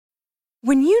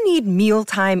When you need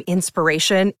mealtime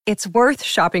inspiration, it's worth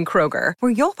shopping Kroger,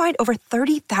 where you'll find over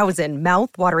 30,000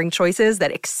 mouth-watering choices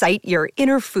that excite your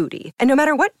inner foodie. And no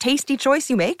matter what tasty choice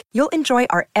you make, you'll enjoy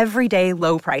our everyday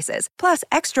low prices, plus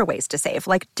extra ways to save,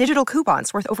 like digital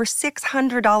coupons worth over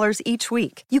 $600 each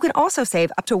week. You can also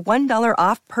save up to $1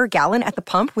 off per gallon at the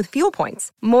pump with fuel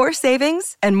points. More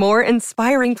savings and more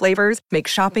inspiring flavors make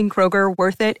shopping Kroger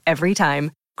worth it every time.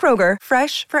 Kroger,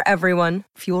 fresh for everyone.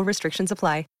 Fuel restrictions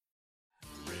apply.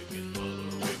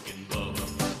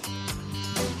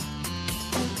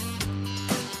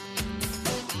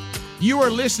 You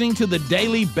are listening to the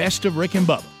daily Best of Rick and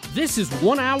Bubba. This is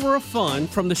 1 hour of fun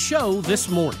from the show this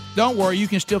morning. Don't worry, you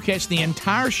can still catch the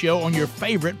entire show on your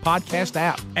favorite podcast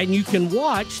app. And you can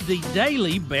watch the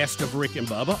daily Best of Rick and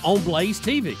Bubba on Blaze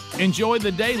TV. Enjoy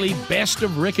the daily Best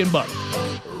of Rick and Bubba.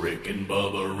 Rick and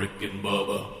Bubba, Rick and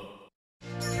Bubba.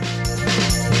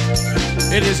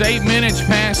 It is 8 minutes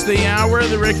past the hour of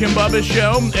the Rick and Bubba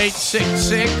Show.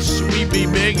 866 We Be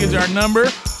Big is our number.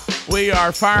 We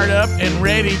are fired up and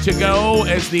ready to go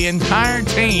as the entire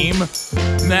team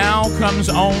now comes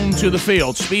on to the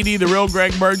field. Speedy, the real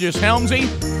Greg Burgess, Helmsy.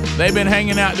 They've been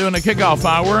hanging out doing a kickoff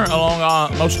hour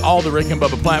along most all the Rick and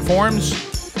Bubba platforms.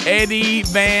 Eddie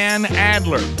Van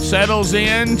Adler settles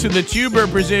in to the tuber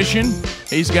position.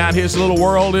 He's got his little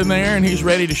world in there, and he's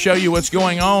ready to show you what's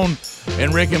going on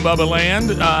in Rick and Bubba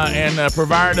land and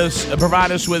provide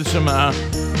us with some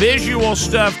visual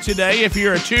stuff today if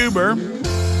you're a tuber.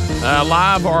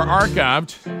 Live or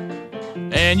archived.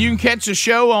 And you can catch the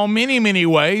show on many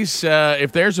ways.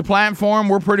 If there's a platform,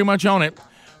 we're pretty much on it,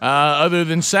 other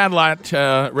than satellite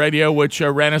radio, which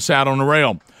ran us out on the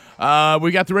rail. We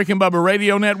got the Rick and Bubba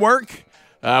Radio Network.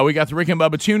 We got the Rick and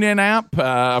Bubba TuneIn app.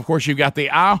 Of course, you've got the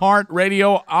iHeart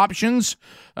Radio options.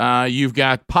 You've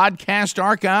got podcast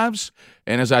archives.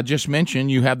 And as I just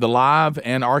mentioned, you have the live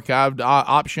and archived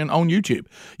option on YouTube.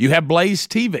 You have Blaze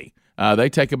TV. They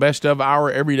take a best of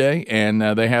hour every day, and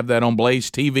they have that on Blaze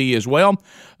TV as well.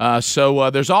 So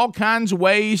there's all kinds of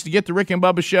ways to get the Rick and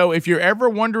Bubba Show. If you're ever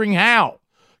wondering how,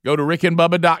 go to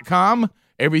rickandbubba.com.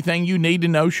 Everything you need to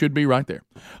know should be right there.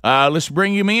 Let's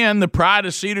bring him in, the pride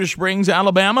of Cedar Springs,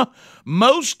 Alabama.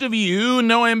 Most of you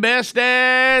know him best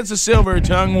as the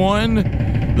silver-tongued one,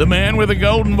 the man with a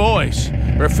golden voice,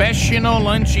 professional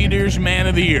lunch eaters man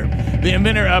of the year, the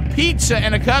inventor of pizza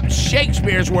and a cup,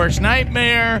 Shakespeare's worst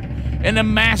nightmare, and the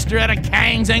master at a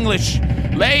King's English.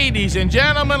 Ladies and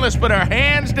gentlemen, let's put our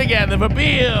hands together for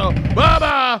Bill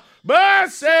Bubba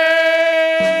Bussey!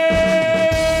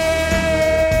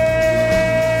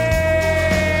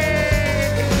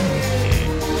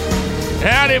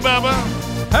 Howdy, Bubba.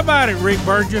 How about it, Rick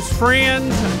Burgess?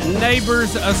 Friends,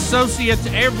 neighbors, associates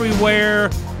everywhere,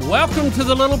 welcome to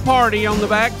the little party on the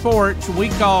back porch we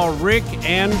call Rick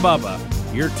and Bubba.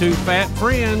 Your two fat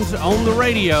friends on the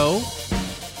radio,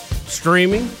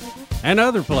 streaming, and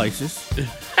other places.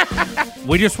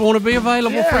 We just want to be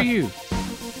available for you.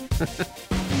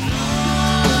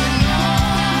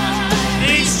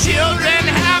 These children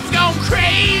have gone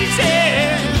crazy.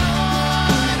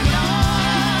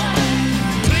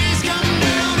 Please come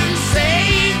down and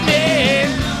save me.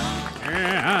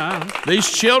 Yeah.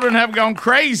 These children have gone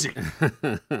crazy.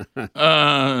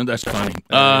 That's funny.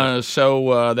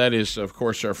 So that is, of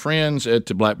course, our friends at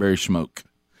the Blackberry Smoke.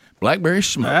 Blackberry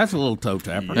Smoke. That's a little toe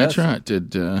tapper. That's right.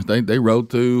 They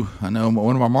rode through, I know,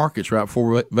 one of our markets right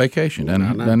before vacation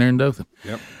down there in Dothan.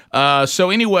 Yep. So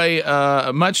anyway,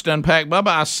 much to unpack. Bubba,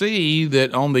 I see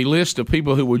that on the list of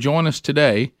people who will join us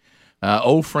today,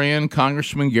 old friend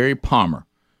Congressman Gary Palmer,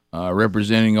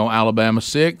 representing on Alabama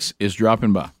 6, is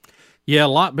dropping by. Yeah, a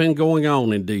lot been going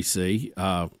on in D.C.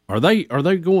 Are they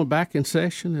going back in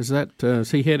session?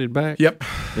 Is he headed back? Yep.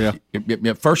 Yeah.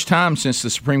 Yep. First time since the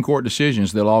Supreme Court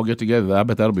decisions, they'll all get together. I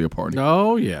bet that'll be a party.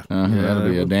 Oh yeah. That'll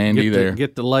be a dandy there.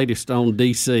 Get the latest on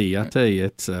D.C. I tell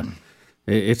you,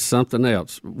 it's something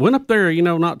else. Went up there,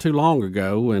 not too long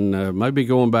ago, and maybe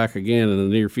going back again in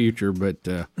the near future. But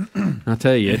I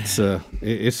tell you,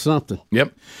 it's something.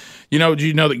 Yep. Did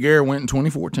you know that Gary went in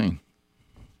 2014?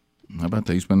 How about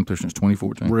that? He's been there since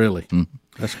 2014. Really?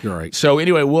 That's great. So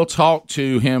anyway, we'll talk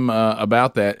to him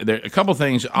about that. There a couple of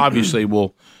things. Obviously,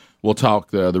 we'll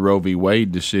talk the Roe v.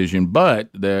 Wade decision, but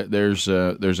there's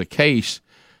a case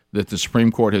that the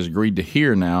Supreme Court has agreed to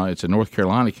hear now. It's a North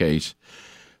Carolina case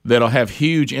that'll have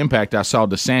huge impact. I saw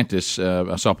DeSantis.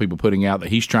 I saw people putting out that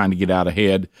he's trying to get out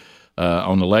ahead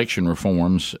on election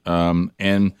reforms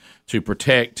and to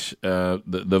protect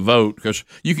the vote, because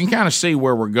you can kind of see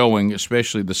where we're going,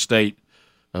 especially the state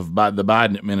of the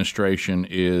Biden administration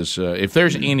is if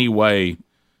there's any way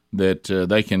that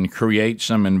they can create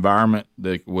some environment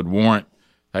that would warrant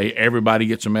Hey, everybody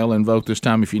gets a mail-in vote this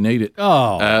time if you need it.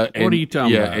 Oh, what are you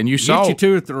talking about? And you saw get you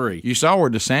 2 or 3. You saw where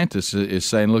DeSantis is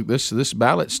saying, "Look, this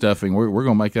ballot stuffing, we're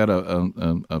going to make that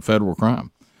a federal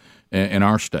crime in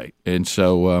our state." And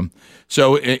so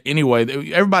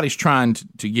anyway, everybody's trying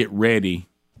to get ready.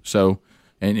 So,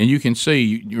 and you can see.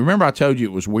 You remember I told you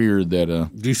it was weird that.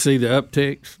 Did you see the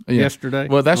upticks yesterday?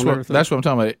 Well, that's what I'm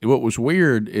talking about. What was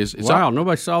weird is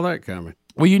nobody saw that coming.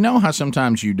 Well, you know how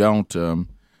sometimes you don't.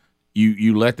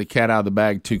 You let the cat out of the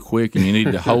bag too quick, and you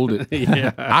need to hold it.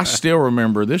 Yeah. I still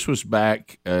remember this was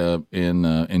back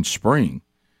in spring,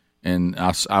 and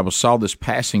I saw this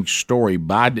passing story.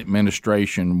 Biden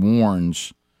administration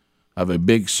warns of a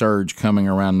big surge coming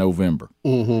around November,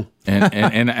 and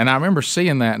I remember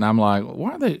seeing that, and I'm like,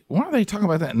 why are they talking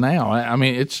about that now? I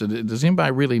mean, does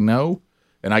anybody really know?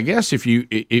 And I guess if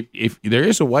there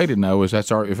is a way to know, if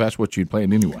that's what you'd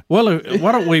planned anyway. Well,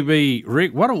 why don't we be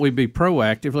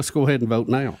proactive? Let's go ahead and vote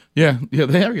now. Yeah,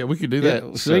 there we go. We could do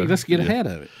that. See, let's get ahead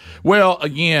of it. Well,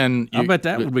 again, I bet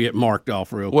that would get marked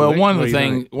off real quick. Well, one of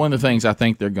the things I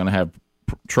think they're going to have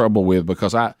trouble with,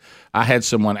 because I had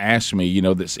someone ask me,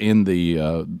 that's in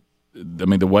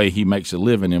the way he makes a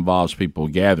living involves people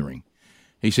gathering.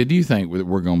 He said, "Do you think they're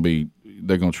going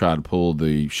to try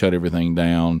to shut everything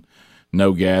down?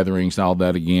 No gatherings and all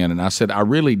that again?" And I said, "I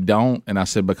really don't." And I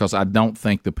said, because I don't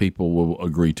think the people will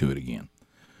agree to it again.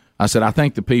 I said, I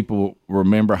think the people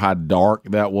remember how dark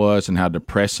that was and how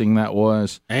depressing that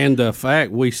was. And the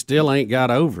fact we still ain't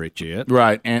got over it yet.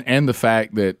 Right. And the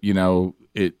fact that,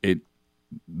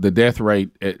 the death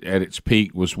rate at its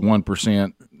peak was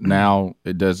 1%. Now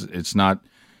it's not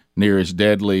near as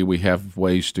deadly. We have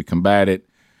ways to combat it.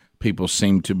 People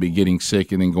seem to be getting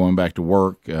sick and then going back to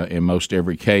work in most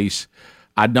every case.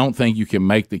 I don't think you can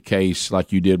make the case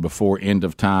like you did before, end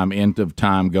of time,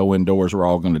 go indoors, we're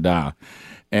all going to die.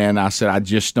 And I said, I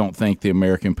just don't think the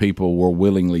American people will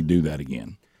willingly do that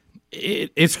again.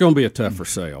 It's going to be a tougher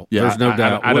sell. Yeah, there's no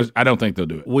doubt. I don't think they'll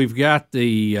do it. We've got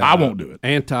the I won't do it.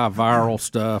 Antiviral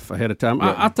stuff ahead of time.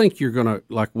 Yeah. I think you're going to,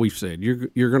 like we've said,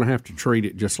 you're going to have to treat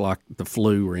it just like the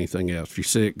flu or anything else. If you're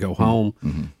sick, go home.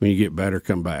 Mm-hmm. When you get better,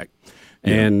 come back.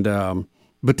 Yeah. And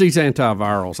but these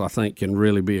antivirals, I think, can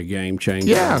really be a game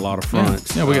changer on a lot of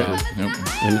fronts. Yeah, we got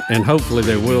and hopefully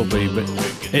there will be. But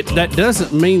that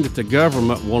doesn't mean that the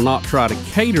government will not try to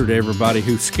cater to everybody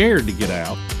who's scared to get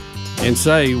out and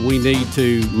say we need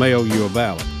to mail you a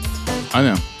ballot. I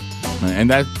know, and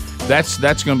that's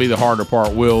going to be the harder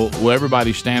part. Will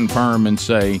everybody stand firm and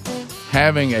say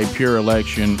having a pure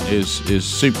election is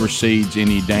supersedes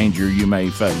any danger you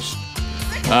may face?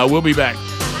 We'll be back.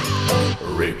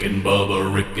 Rick and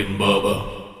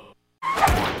Bubba.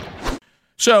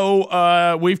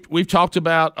 So we've talked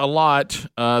about a lot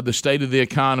the state of the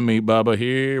economy, Bubba.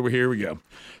 Here we go.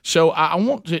 So I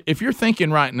want to, if you're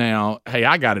thinking right now, hey,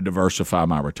 I got to diversify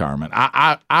my retirement.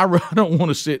 I don't want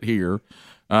to sit here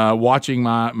watching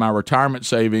my retirement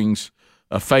savings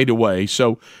fade away.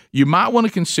 So you might want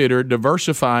to consider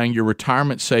diversifying your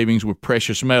retirement savings with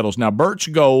precious metals. Now,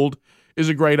 Birch Gold is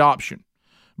a great option.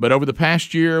 But over the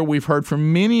past year, we've heard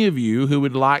from many of you who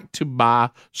would like to buy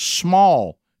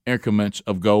small increments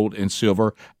of gold and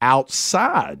silver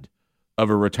outside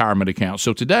of a retirement account.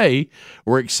 So today,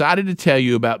 we're excited to tell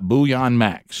you about Bullion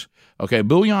Max. Okay,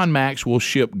 Bullion Max will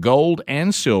ship gold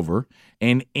and silver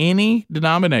in any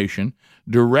denomination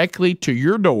directly to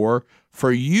your door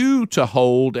for you to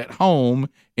hold at home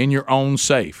in your own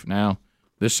safe. Now,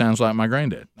 this sounds like my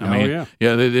granddad. Yeah.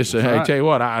 This. Hey, right. Tell you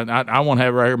what, I want to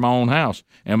have it right here in my own house,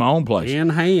 in my own place, in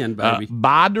hand, baby.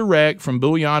 Buy direct from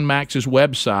Bullion Max's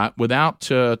website without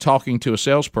talking to a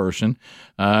salesperson,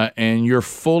 and your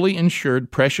fully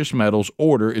insured precious metals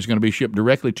order is going to be shipped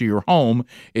directly to your home.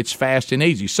 It's fast and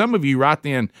easy. Some of you right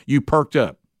then you perked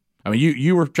up. I mean,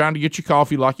 you were trying to get your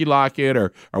coffee like you like it,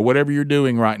 or whatever you're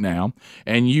doing right now,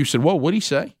 and you said, "Well, what'd he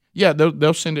say?" Yeah,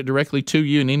 they'll send it directly to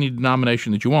you in any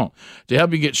denomination that you want. To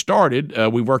help you get started,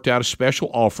 we worked out a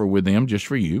special offer with them just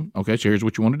for you. Okay, so here's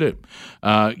what you want to do.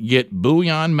 Get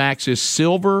Bullion Max's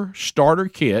Silver Starter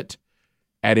Kit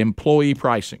at employee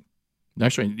pricing.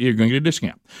 That's right, you're going to get a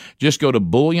discount. Just go to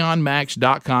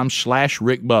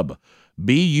bullionmax.com/RickBubba.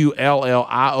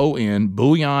 BULLION,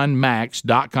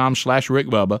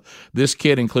 bullionmax.com/RickBubba. This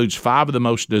kit includes 5 of the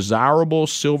most desirable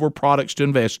silver products to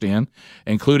invest in,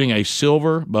 including a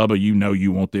silver, Bubba, you know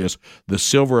you want this, the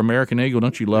silver American Eagle.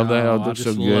 Don't you love that? Oh, that's I just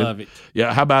so good. love it.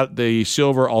 Yeah, how about the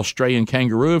silver Australian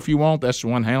Kangaroo if you want? That's the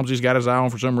one Helmsley's got his eye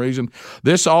on for some reason.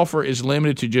 This offer is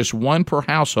limited to just 1 per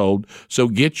household, so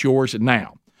get yours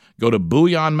now. Go to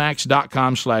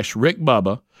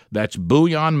bullionmax.com/RickBubba. That's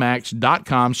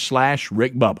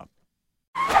bullionmax.com/RickBubba.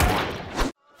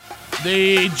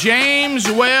 The James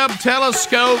Webb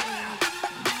Telescope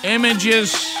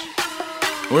images.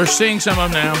 We're seeing some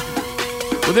of them now.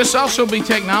 Will this also be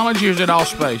technology, or is it all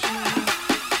space?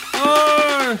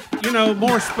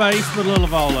 More space, but a little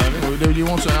of all of it. Do you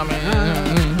want some?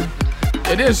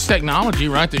 It is technology,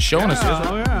 right? That's showing us this.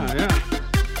 Oh, yeah.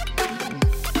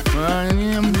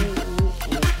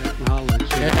 Technology.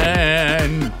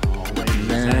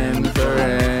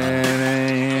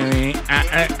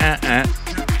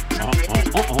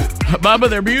 Bubba,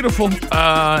 they're beautiful.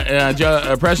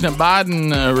 President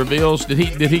Biden reveals. Did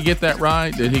he get that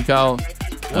right? Did he call?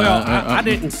 Well, I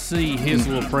didn't see his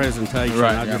little presentation.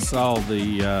 Right, I just saw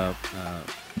the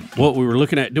what we were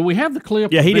looking at. Do we have the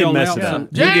clip? Yeah, he Bill didn't mess Nelson? it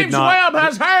up. James Webb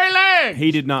has hairy legs.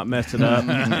 He did not mess it up.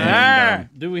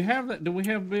 Do we have that? Do we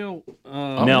have Bill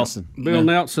Nelson? Bill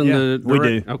Nelson. Yeah, we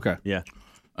do. Okay. Yeah.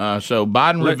 So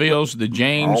Biden reveals the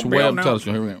James Webb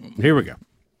Telescope. Here we go.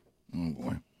 Oh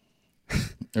boy!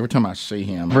 Every time I see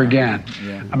him, Again,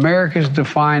 America is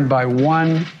defined by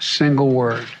one single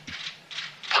word: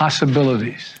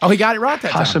 possibilities. Oh, he got it right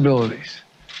that time. Possibilities.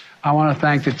 I want to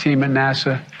thank the team at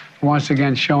NASA for once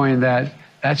again showing that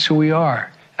that's who we are.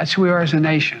 That's who we are as a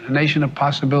nation of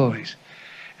possibilities.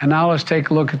 And now let's take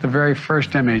a look at the very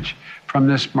first image from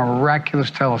this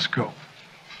miraculous telescope.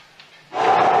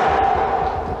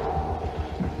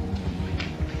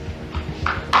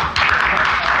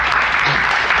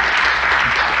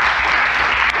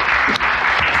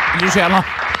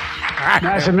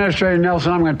 NASA Administrator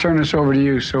Nelson, I'm going to turn this over to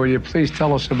you. So will you please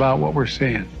tell us about what we're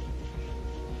seeing?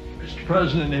 Mr.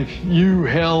 President, if you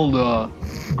held a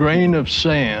grain of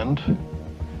sand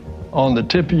on the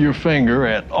tip of your finger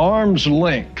at arm's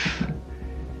length,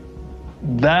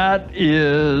 that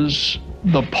is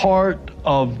the part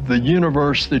of the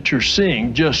universe that you're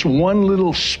seeing, just one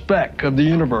little speck of the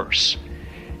universe.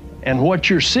 And what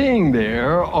you're seeing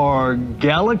there are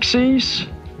galaxies.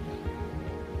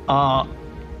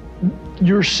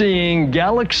 You're seeing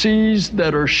galaxies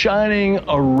that are shining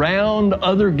around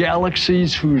other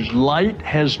galaxies whose light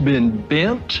has been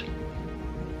bent.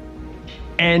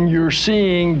 And you're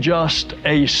seeing just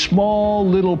a small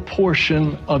little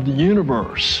portion of the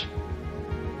universe.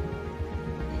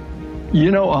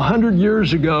 100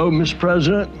 years ago, Mr.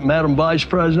 President, Madam Vice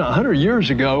President, 100 years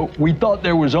ago, we thought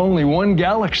there was only one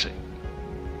galaxy.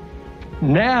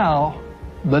 Now,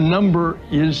 the number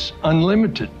is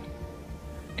unlimited.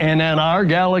 And in our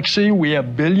galaxy, we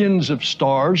have billions of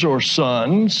stars or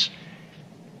suns,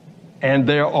 and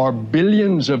there are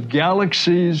billions of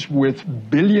galaxies with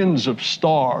billions of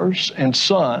stars and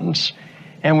suns,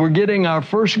 and we're getting our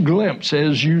first glimpse.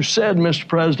 As you said, Mr.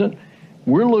 President,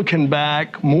 we're looking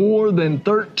back more than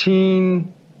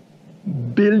 13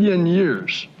 billion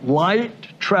years. Light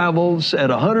travels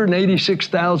at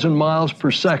 186,000 miles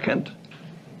per second.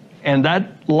 And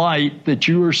that light that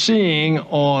you are seeing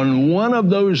on one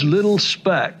of those little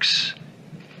specks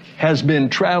has been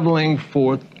traveling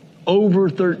for over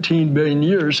 13 billion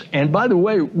years. And by the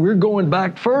way, we're going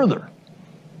back further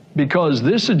because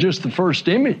this is just the first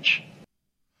image.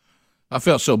 I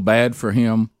felt so bad for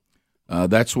him.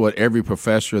 That's what every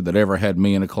professor that ever had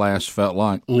me in a class felt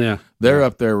like. Yeah. They're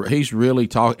up there. He's really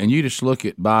talking. And you just look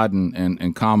at Biden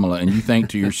and Kamala and you think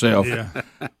to yourself,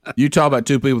 you talk about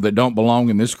two people that don't belong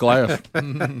in this class.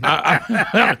 I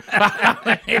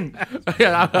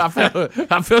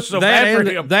feel so bad for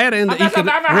him. That and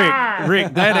the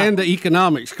Rick, that and the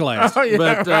economics class. Oh, yeah,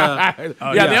 but,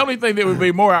 the only thing that would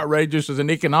be more outrageous is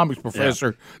an economics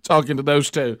professor talking to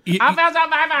those two. I feel so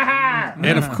bad for her.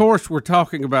 And, of course, we're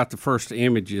talking about the first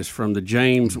images from the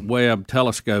James Webb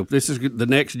Telescope. This is the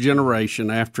next generation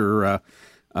after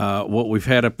what we've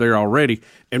had up there already.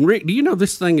 And, Rick, do you know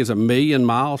this thing is 1 million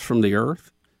miles from the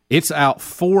Earth? It's out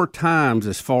 4 times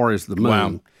as far as the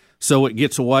moon. Wow. So it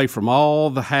gets away from all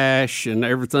the hash and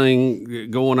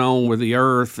everything going on with the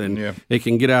Earth, and it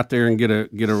can get out there and get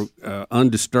a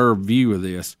undisturbed view of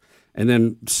this and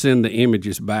then send the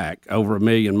images back over 1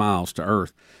 million miles to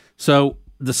Earth. So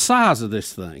the size of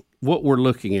this thing, what we're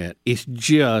looking at, is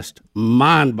just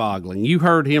mind-boggling. You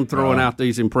heard him throwing out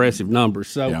these impressive numbers.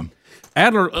 So,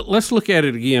 Adler, let's look at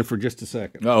it again for just a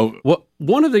second.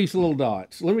 One of these little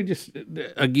dots, let me just,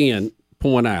 again,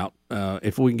 point out,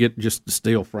 if we can get just the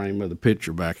still frame of the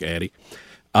picture back, Addie.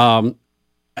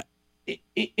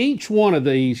 Each one of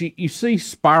these, you see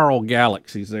spiral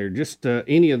galaxies there, just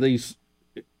any of these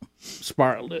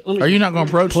spiral. Are you not going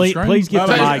to approach the screen? Please get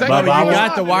the mic, Bubba. You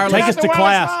got the wireless. Take us to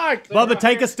class. Mic. Bubba,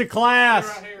 take us to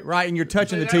class. Right, and you're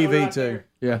touching the TV, too.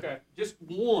 Yeah. Okay. Just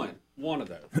one of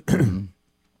those.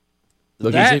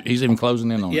 Look, he's even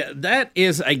closing in on it. Yeah, that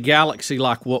is a galaxy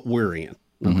like what we're in.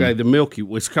 Okay, the Milky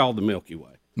Way. It's called the Milky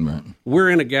Way. Right. We're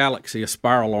in a galaxy, a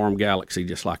spiral arm galaxy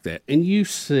just like that, and you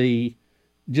see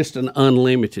just an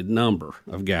unlimited number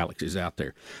of galaxies out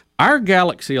there. Our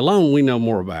galaxy alone we know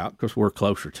more about because we're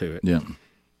closer to it. Yeah.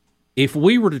 If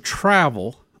we were to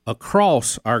travel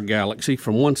across our galaxy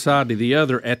from one side to the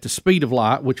other at the speed of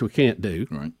light, which we can't do,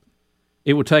 Right.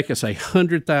 it would take us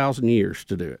 100,000 years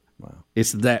to do it. Wow.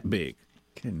 It's that big.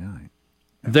 Good night.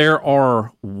 There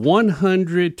are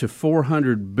 100 to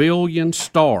 400 billion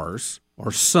stars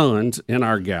or suns in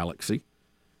our galaxy,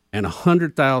 and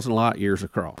 100,000 light years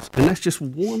across. And that's just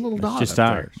one little dot. Just up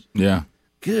there. ours. Yeah.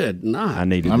 Good night. I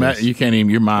needed I mean, this. you can't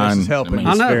even. Your mind. This is helping. I mean,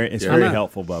 I know. It's I very know.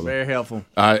 helpful, Bubba. Very helpful.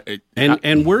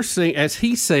 And we're seeing, as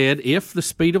he said, if the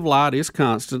speed of light is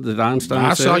constant, that Einstein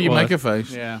I said saw it you was. make a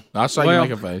face. Yeah. I saw Well- you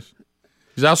make a face.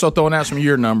 He's also throwing out some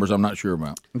year numbers I'm not sure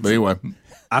about. But anyway,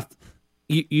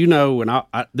 You know, and I,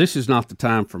 this is not the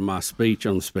time for my speech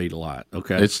on the speed of light.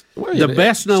 Okay, the it-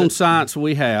 best known science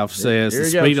we have says Here the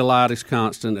he speed goes. of light is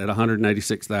constant at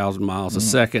 186,000 miles a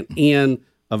second in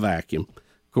a vacuum.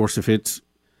 Of course, if it's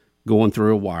going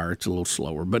through a wire, it's a little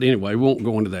slower. But anyway, we won't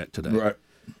go into that today.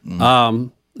 right.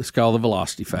 It's called the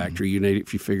velocity factor. You need it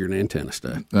if you figure an antenna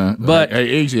stuff. But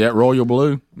hey, easy that royal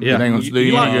blue. Yeah, it ain't gonna do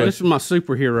you like- any good. this is my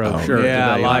superhero shirt.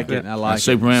 Yeah, I today. like that? it. I like it.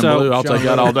 Superman So- blue. I'll take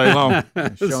that all day long.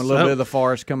 Showing a little bit of the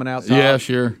forest coming outside. Yeah,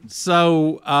 sure.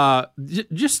 So,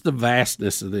 just the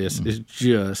vastness of this is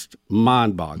just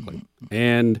mind-boggling,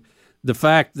 and the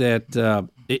fact that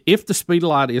if the speed of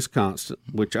light is constant,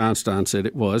 which Einstein said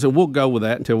it was, and we'll go with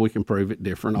that until we can prove it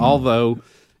different. Although,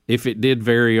 if it did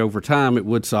vary over time, it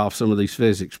would solve some of these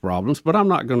physics problems. But I'm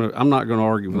not gonna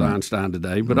argue with Einstein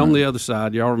today. But on the other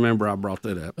side, y'all remember I brought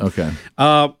that up. Okay.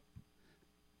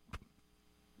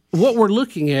 What we're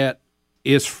looking at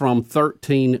is from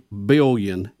 13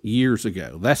 billion years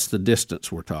ago. That's the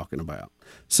distance we're talking about.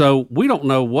 So we don't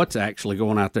know what's actually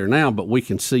going out there now, but we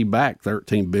can see back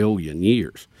 13 billion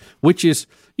years, which is,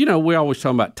 you know, we always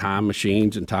talk about time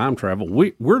machines and time travel.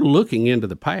 We're looking into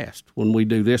the past when we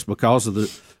do this because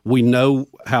of we know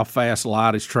how fast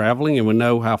light is traveling and we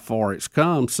know how far it's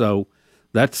come. So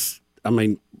that's, I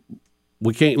mean,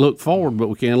 we can't look forward, but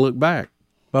we can look back.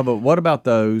 Bubba, what about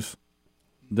those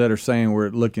that are saying we're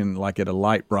looking like at a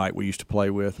light bright we used to play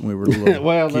with when we were little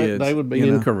Well, kids? they would be you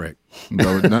know? incorrect.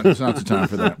 No, it's not the time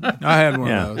for that. I had one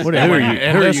Yeah. of those. What Who are are you?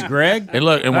 Who are you, Greg? And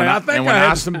look, and when I think and when I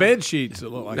had some bed sheets that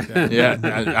look like that. Yeah,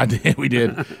 I did. We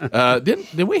did.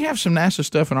 Did we have some NASA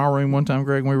stuff in our room one time,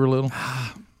 Greg, when we were little?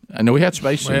 I know we had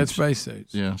space suits. We had space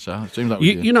suits. Yeah, so it seems like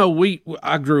we did. You know,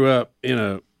 I grew up in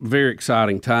a very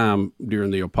exciting time during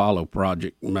the Apollo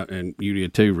project, and you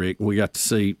did too, Rick. We got to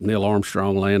see Neil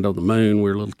Armstrong land on the moon.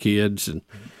 We were little kids, and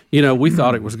you know, we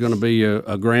thought it was going to be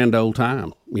a grand old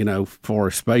time, you know, for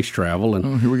space travel.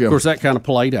 And here we go. of course, that kind of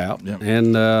played out, Yep.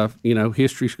 and you know,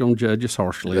 history's going to judge us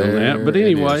harshly on that. But There it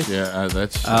anyway, is. Yeah,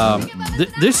 that's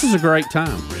this is a great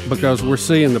time because we're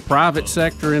seeing the private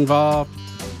sector involved.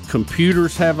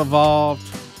 Computers have evolved.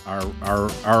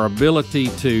 Our ability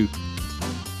to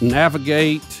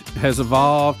navigate has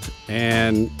evolved,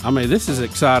 and I mean, this is an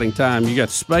exciting time. You got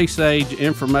space age,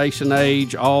 information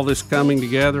age, all this coming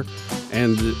together,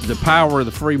 and the power of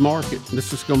the free market.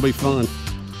 This is going to be fun.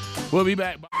 We'll be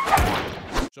back.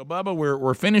 So, Bubba,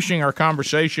 we're finishing our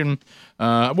conversation.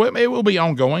 Well, it will be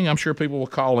ongoing. I'm sure people will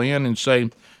call in and say,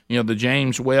 you know, the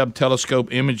James Webb Telescope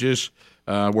images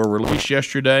were released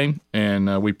yesterday,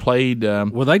 and we played.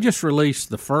 Well, they just released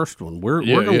the first one. We're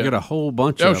going to get a whole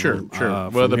bunch of them. Sure.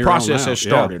 Well, from the here process on has out.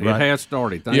 started, Yeah, right? It has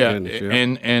started. Thank goodness.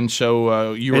 Yeah. And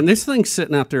so you were. And this thing's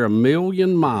sitting out there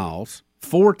 1,000,000 miles,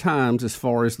 4 times as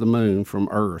far as the moon from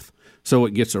Earth, so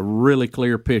it gets a really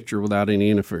clear picture without any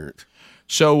interference.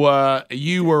 So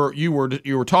you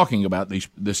were talking about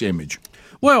this image.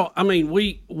 Well, I mean,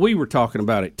 we were talking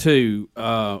about it too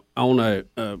on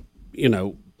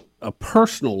a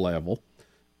personal level.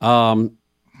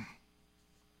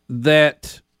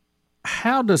 That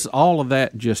how does all of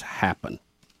that just happen?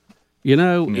 You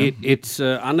know, it's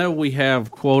I know we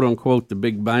have quote unquote the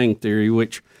Big Bang Theory,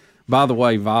 which, by the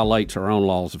way, violates our own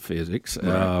laws of physics.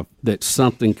 Right. That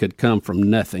something could come from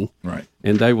nothing, Right.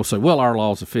 And they will say, "Well, our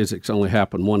laws of physics only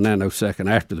happen 1 nanosecond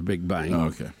after the Big Bang." Oh,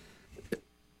 okay.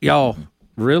 Y'all,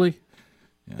 really?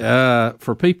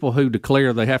 For people who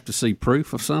declare they have to see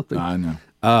proof of something, I know.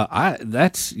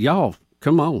 That's y'all.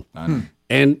 Come on, I know.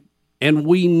 and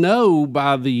we know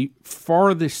by the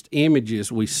farthest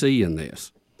images we see in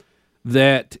this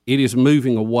that it is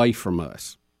moving away from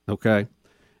us. Okay,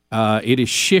 it is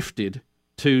shifted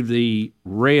to the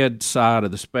red side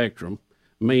of the spectrum,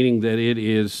 meaning that it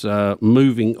is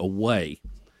moving away.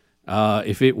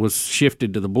 If it was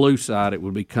shifted to the blue side, it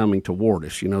would be coming toward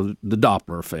us. You know, the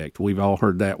Doppler effect. We've all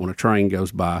heard that when a train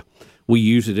goes by. We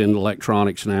use it in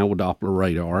electronics now with Doppler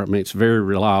radar. I mean, it's very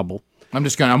reliable.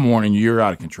 I'm warning you, you're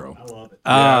out of control. I love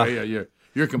it.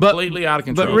 You're completely out of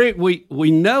control. But Rick,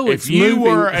 we know if you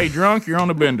were a drunk, you're on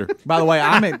a bender. By the way,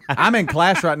 I'm in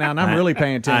class right now, and I'm really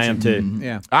paying attention. I am too.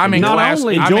 Yeah, I'm in Not class,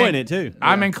 only enjoying it too.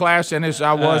 I'm in class, and as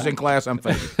I was in class, I'm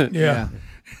faking. Yeah.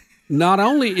 Not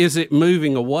only is it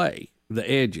moving away the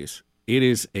edges, it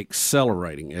is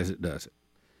accelerating as it does it.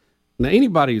 Now,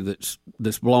 anybody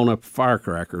that's blown up a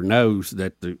firecracker knows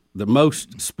that the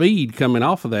most speed coming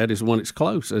off of that is when it's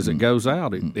close. As it goes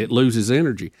out, it loses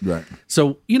energy. Right.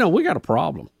 So, we got a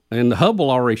problem. And Hubble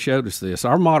already showed us this.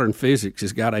 Our modern physics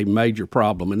has got a major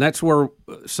problem. And that's where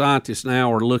scientists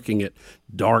now are looking at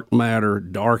dark matter,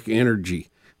 dark energy.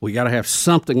 We got to have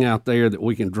something out there that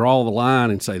we can draw the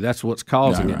line and say that's what's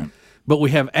causing it. Right. But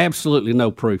we have absolutely no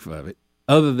proof of it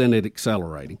other than it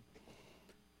accelerating.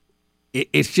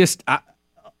 It's just,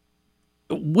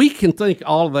 we can think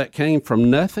all of that came from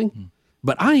nothing,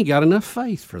 but I ain't got enough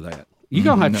faith for that. You're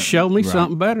going to have to show me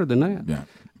something better than that. Yeah.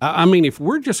 I mean, if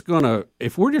we're just gonna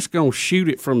shoot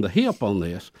it from the hip on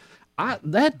this,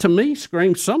 that to me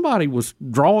screams somebody was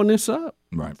drawing this up.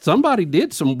 Right. Somebody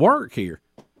did some work here.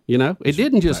 It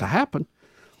didn't just happen.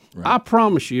 Right. I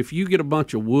promise you, if you get a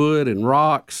bunch of wood and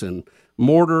rocks and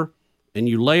mortar and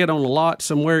you lay it on a lot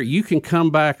somewhere, you can come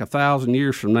back 1,000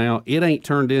 years from now. It ain't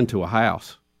turned into a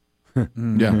house.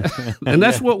 Yeah. And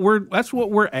that's what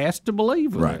we're asked to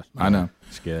believe. With Right. this. I know.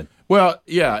 It's good. Well,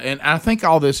 yeah, and I think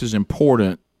all this is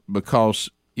important because,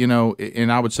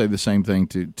 and I would say the same thing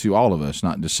to all of us,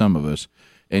 not just some of us.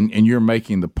 And you're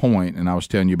making the point, and I was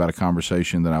telling you about a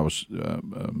conversation that I was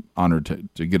honored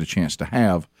to get a chance to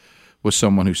have with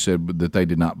someone who said that they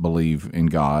did not believe in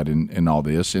God and all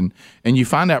this. And you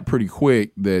find out pretty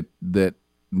quick that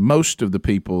most of the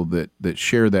people that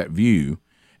share that view,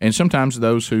 and sometimes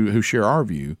those who share our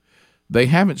view, they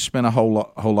haven't spent a whole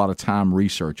lot of time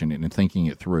researching it and thinking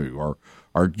it through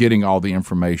or getting all the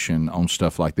information on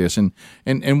stuff like this.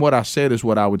 And what I said is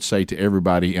what I would say to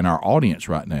everybody in our audience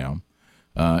right now,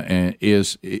 and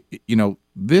is,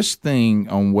 this thing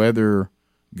on whether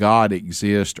God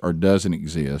exists or doesn't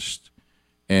exist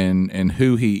and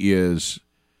who he is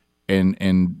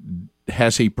and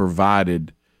has he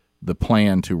provided the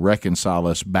plan to reconcile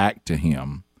us back to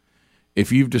him.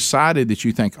 If you've decided that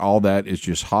you think all that is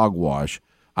just hogwash,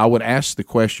 I would ask the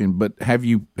question, but have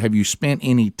you spent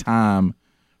any time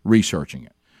researching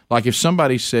it? Like if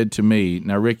somebody said to me,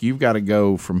 now, Rick, you've got to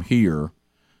go from here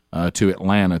to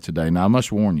Atlanta today. Now, I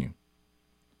must warn you,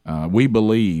 we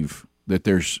believe that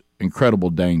there's incredible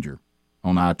danger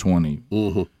on I-20.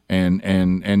 Mm-hmm.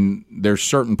 And there's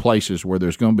certain places where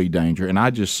there's going to be danger. And I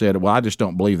just said, well, I just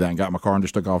don't believe that, and got in my car and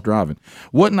just took off driving.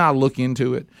 Wouldn't I look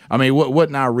into it? I mean,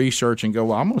 wouldn't I research and go,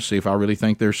 well, I'm going to see if I really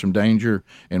think there's some danger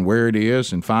and where it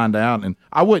is and find out? And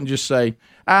I wouldn't just say,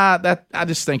 I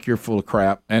just think you're full of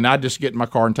crap, and I just get in my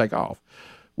car and take off.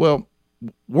 Well,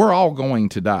 we're all going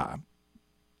to die.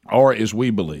 Or as we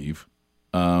believe,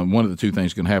 one of the two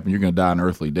things is going to happen. You're going to die an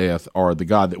earthly death, or the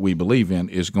God that we believe in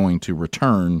is going to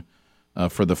return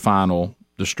for the final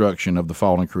destruction of the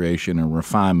fallen creation and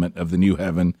refinement of the new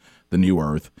heaven, the new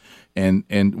earth. And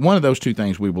one of those two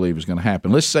things we believe is going to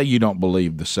happen. Let's say you don't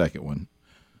believe the second one.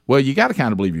 Well, you got to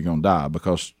kind of believe you're going to die,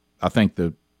 because I think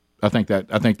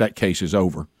that case is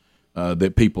over,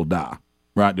 that people die.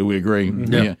 Right? Do we agree?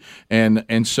 Mm-hmm. Yeah.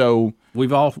 And so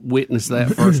we've all witnessed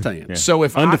that firsthand. Yeah. So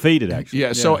if undefeated, actually.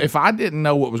 Yeah. So if I didn't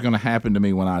know what was going to happen to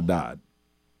me when I died,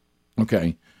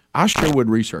 okay, I sure would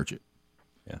research it.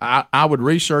 Yeah. I would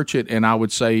research it, and I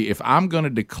would say, if I'm going to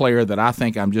declare that I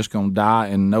think I'm just going to die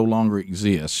and no longer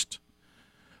exist,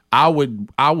 I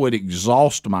would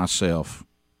exhaust myself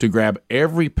to grab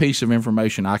every piece of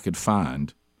information I could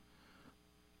find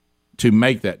to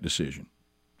make that decision.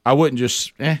 I wouldn't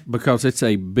just because it's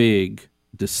a big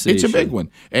decision. It's a big one.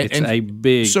 It's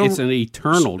an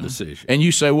eternal decision. And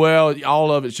you say, well,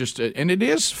 all of it's just, and it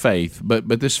is faith, but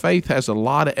this faith has a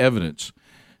lot of evidence,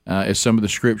 as some of the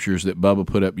scriptures that Bubba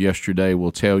put up yesterday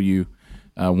will tell you.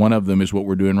 One of them is what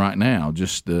we're doing right now,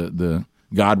 just the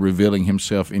God revealing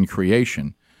himself in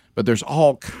creation. But there's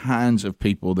all kinds of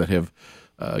people that have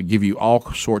give you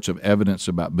all sorts of evidence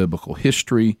about biblical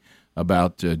history,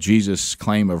 about Jesus'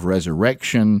 claim of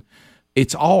resurrection.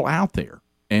 It's all out there.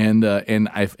 And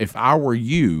if I were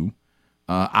you,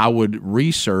 I would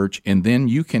research, and then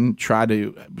you can try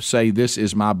to say this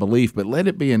is my belief, but let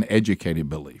it be an educated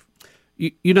belief.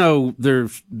 You know,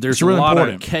 there's really a lot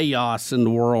important. of chaos in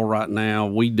the world right now.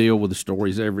 We deal with the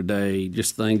stories every day,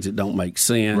 just things that don't make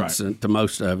sense to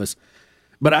most of us.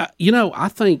 But I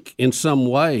think in some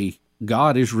way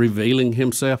God is revealing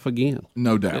himself again.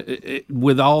 No doubt.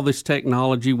 With all this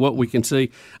technology, what we can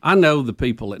see. I know the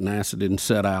people at NASA didn't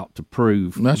set out to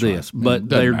prove this, but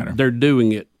they're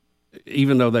doing it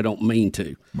even though they don't mean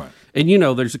to. Right. And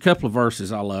there's a couple of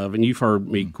verses I love, and you've heard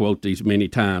me quote these many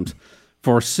times.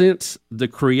 For since the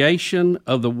creation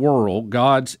of the world,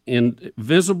 God's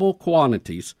invisible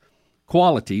qualities,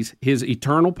 his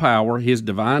eternal power, his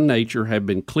divine nature have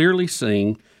been clearly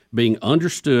seen, being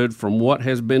understood from what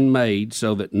has been made,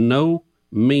 so that no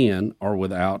men are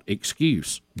without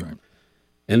excuse. Right.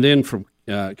 And then from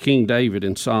King David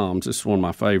in Psalms, this is one of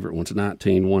my favorite ones,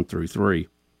 19:1-3.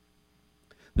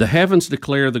 The heavens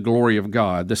declare the glory of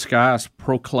God. The skies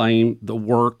proclaim the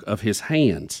work of his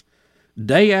hands.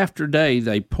 Day after day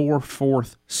they pour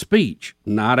forth speech.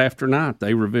 Night after night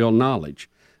they reveal knowledge.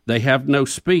 They have no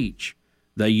speech.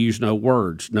 They use no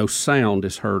words. No sound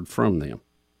is heard from them.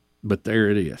 But there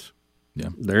it is.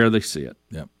 Yeah. There they sit.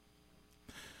 Yeah.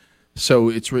 So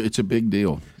it's a big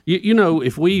deal.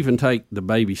 If we even take the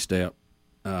baby step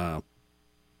to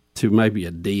maybe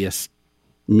a deist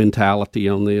mentality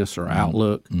on this or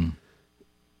outlook,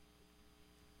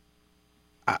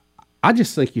 I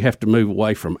just think you have to move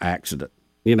away from accident,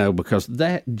 because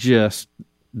that just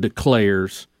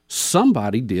declares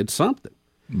somebody did something.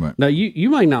 Right. Now, you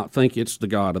may not think it's the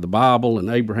God of the Bible and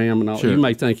Abraham and all. Sure. You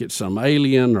may think it's some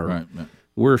alien or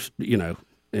we're,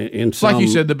 in some... Like you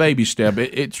said, the baby step,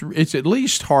 it's at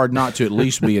least hard not to at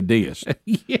least be a deist.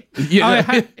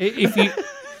 If you...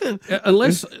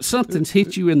 Unless something's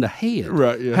hit you in the head,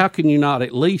 right? Yeah. How can you not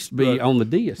at least be on the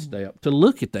deist step to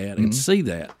look at that and see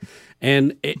that?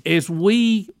 And as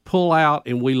we pull out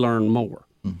and we learn more,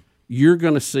 you're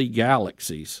going to see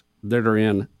galaxies that are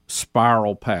in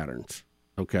spiral patterns,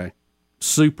 okay?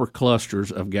 Super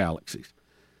clusters of galaxies.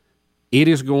 It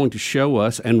is going to show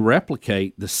us and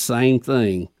replicate the same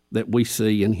thing that we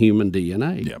see in human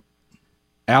DNA. Yep.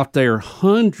 Out there,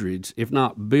 hundreds, if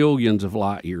not billions of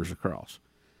light years across.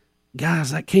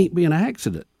 Guys, that can't be an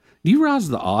accident. Do you realize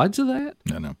the odds of that?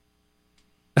 No.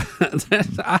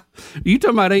 You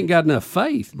talking about ain't got enough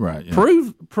faith. Right. Yeah.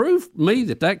 Prove me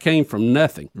that came from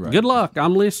nothing. Right. Good luck.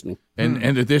 I'm listening.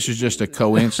 And that this is just a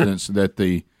coincidence that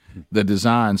the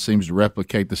design seems to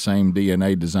replicate the same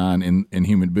DNA design in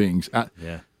human beings. And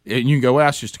you can go, well,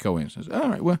 it's just a coincidence. All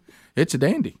right, well, it's a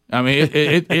dandy. I mean,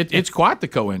 it's quite the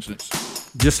coincidence.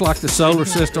 Just like the solar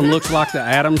system looks like the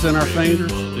atoms in our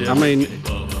fingers. I mean,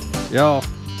 y'all,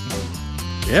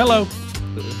 hello.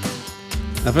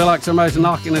 I feel like somebody's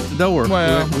knocking at the door.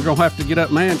 Well, we're going to have to get up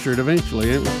and answer it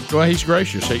eventually, ain't we? Well, he's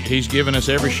gracious. He's given us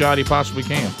every shot he possibly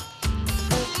can.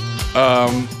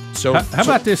 So how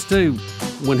about this, too?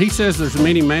 When he says there's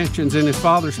many mansions in his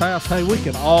father's house, hey, we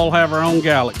could all have our own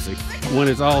galaxy when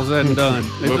it's all said and done.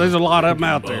 There's a lot of them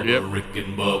out there. Yep. Rick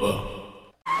and Bubba.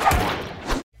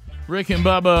 Rick and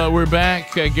Bubba, we're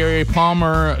back. Gary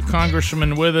Palmer,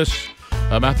 congressman, with us.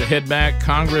 About to head back.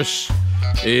 Congress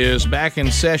is back in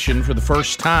session for the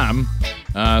first time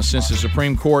since the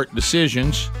Supreme Court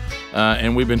decisions.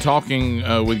 And we've been talking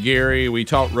with Gary. We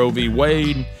talked Roe v.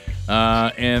 Wade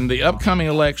and the upcoming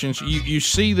elections. You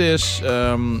see this,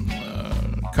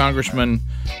 Congressman.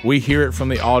 We hear it from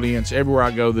the audience. Everywhere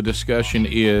I go, the discussion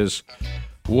is,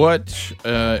 what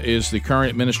is the current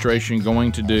administration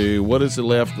going to do? What is the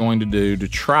left going to do to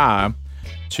try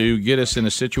to get us in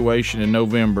a situation in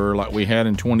November like we had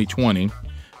in 2020,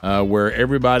 where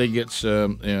everybody gets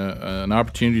an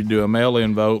opportunity to do a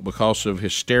mail-in vote because of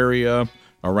hysteria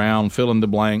around fill in the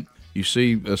blank? You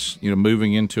see us,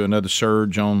 moving into another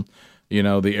surge on,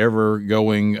 the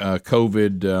ever-going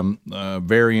COVID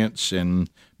variants and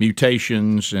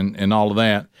mutations and all of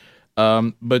that.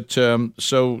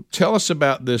 So tell us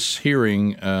about this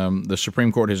hearing the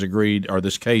Supreme Court has agreed, or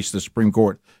this case the Supreme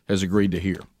Court has agreed to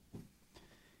hear.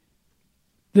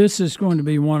 This is going to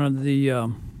be one of the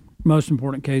most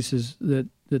important cases that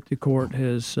the court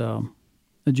has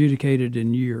adjudicated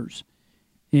in years.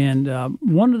 And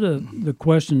one of the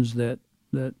questions that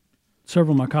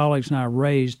several of my colleagues and I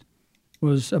raised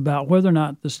was about whether or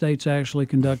not the states actually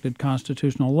conducted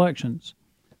constitutional elections.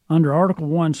 Under Article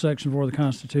 1, Section 4 of the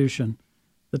Constitution,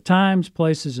 the times,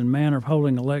 places, and manner of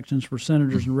holding elections for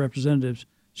senators and representatives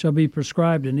shall be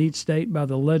prescribed in each state by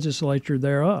the legislature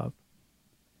thereof.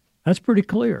 That's pretty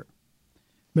clear.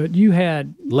 But you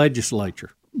had... The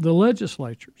legislatures.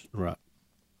 Right.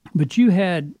 But you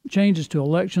had changes to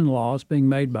election laws being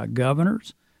made by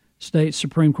governors, state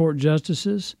Supreme Court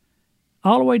justices,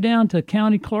 all the way down to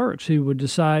county clerks who would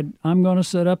decide, I'm going to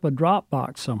set up a drop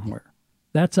box somewhere.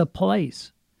 That's a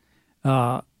place.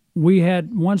 We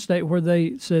had one state where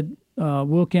they said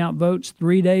we'll count votes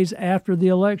 3 days after the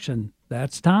election.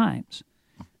 That's times.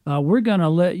 We're going to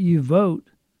let you vote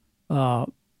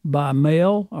by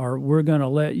mail, or we're going to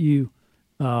let you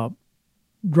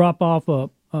drop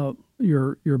off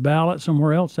your ballot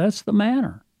somewhere else. That's the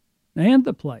manner and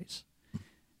the place.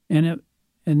 And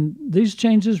these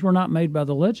changes were not made by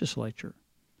the legislature.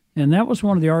 And that was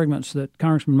one of the arguments that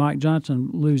Congressman Mike Johnson,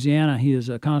 Louisiana, he is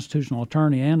a constitutional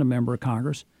attorney and a member of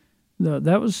Congress.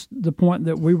 That was the point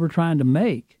that we were trying to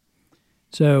make.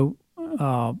 So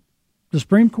the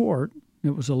Supreme Court,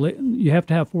 you have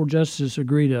to have 4 justices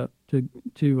agree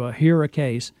to hear a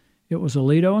case. It was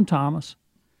Alito and Thomas,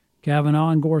 Kavanaugh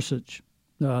and Gorsuch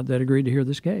that agreed to hear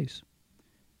this case.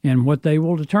 And what they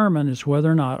will determine is whether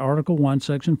or not Article 1,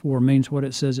 Section 4 means what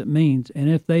it says it means. And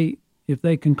if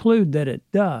they conclude that it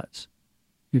does,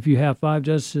 if you have 5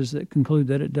 justices that conclude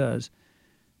that it does,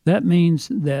 that means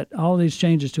that all these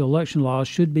changes to election laws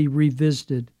should be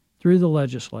revisited through the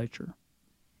legislature.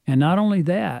 And not only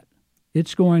that,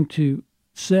 it's going to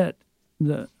set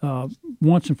the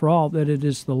once and for all that it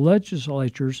is the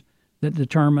legislatures that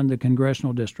determine the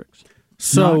congressional districts,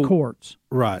 not courts.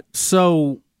 Right.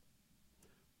 So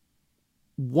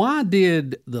why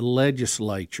did the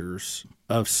legislatures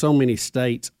of so many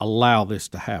states allow this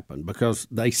to happen? Because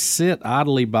they sit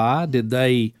idly by. Did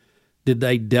they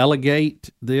delegate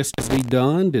this to be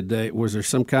done? Was there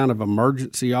some kind of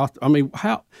emergency? I mean,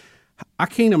 how? I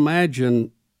can't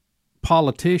imagine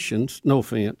politicians, no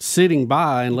offense, sitting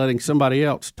by and letting somebody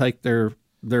else take their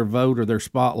vote or their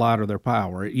spotlight or their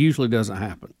power. It usually doesn't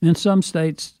happen. In some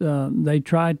states, they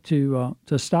tried to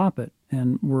stop it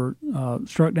and were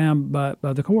struck down by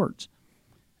the courts.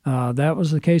 That was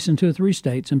the case in 2 or 3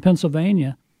 states. In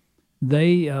Pennsylvania,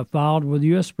 they filed with the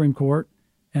U.S. Supreme Court,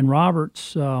 and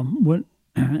Roberts went.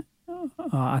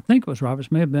 I think it was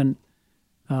Roberts, may have been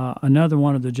another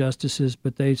one of the justices,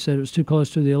 but they said it was too close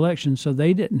to the election, so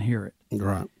they didn't hear it.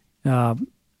 Right.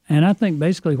 And I think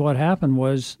basically what happened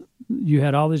was you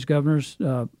had all these governors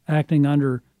acting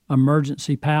under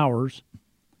emergency powers,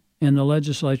 and the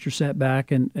legislature sat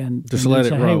back and just let it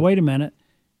say, roll. hey, wait a minute.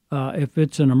 If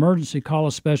it's an emergency, call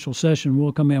a special session.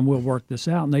 We'll come in. We'll work this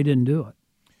out. And they didn't do it.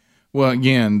 Well,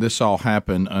 again, this all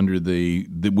happened under the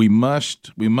we must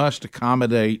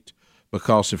accommodate,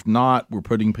 because if not, we're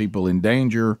putting people in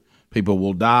danger. People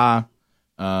will die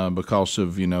because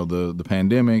of the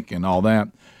pandemic and all that.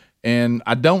 And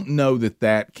I don't know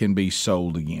that can be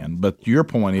sold again. But your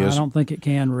point is, I don't think it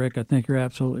can, Rick. I think you're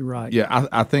absolutely right. Yeah,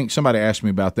 I think somebody asked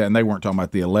me about that, and they weren't talking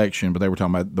about the election, but they were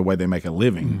talking about the way they make a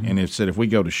living. Mm-hmm. And it said if we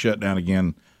go to shut down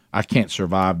again, I can't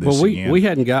survive this again. We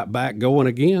hadn't got back going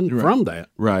again from that.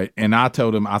 Right. And I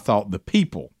told them I thought the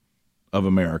people of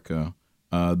America,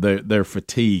 they're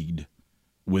fatigued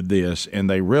with this, and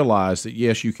they realize that,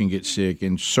 yes, you can get sick,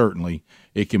 and certainly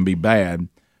it can be bad,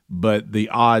 but the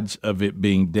odds of it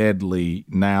being deadly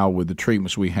now with the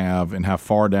treatments we have and how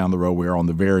far down the road we are on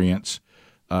the variants,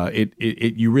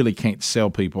 you really can't sell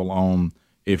people on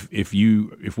if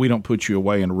we don't put you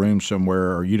away in a room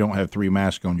somewhere or you don't have 3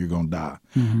 masks on, you're going to die.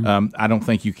 Mm-hmm. I don't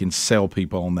think you can sell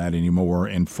people on that anymore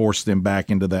and force them back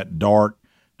into that dark,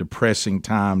 depressing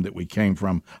time that we came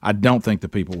from. I don't think the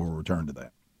people will return to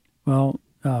that. Well,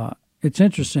 it's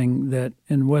interesting that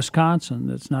in Wisconsin,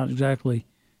 that's not exactly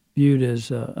viewed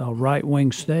as a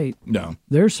right-wing state. No.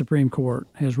 Their Supreme Court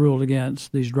has ruled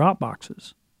against these drop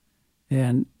boxes.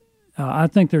 And I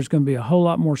think there's going to be a whole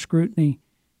lot more scrutiny.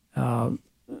 I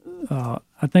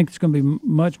think it's going to be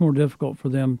much more difficult for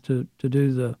them to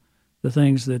do the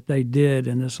things that they did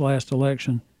in this last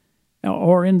election,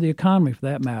 or in the economy for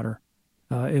that matter,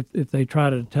 if they try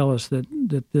to tell us that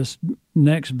this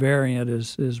next variant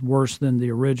is worse than the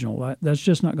original. That's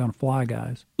just not going to fly,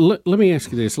 guys. Let me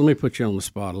ask you this. Let me put you on the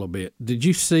spot a little bit. Did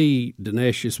you see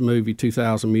Dinesh's movie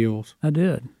 2,000 Mules? I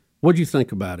did. What did you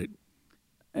think about it?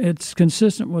 It's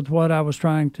consistent with what I was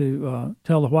trying to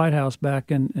tell the White House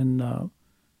back in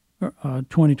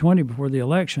 2020 before the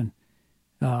election.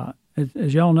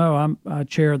 As y'all know, I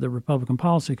chair the Republican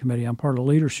Policy Committee. I'm part of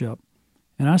leadership.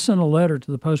 And I sent a letter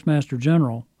to the Postmaster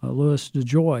General, Louis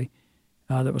DeJoy,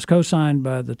 that was co-signed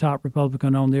by the top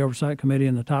Republican on the Oversight Committee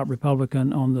and the top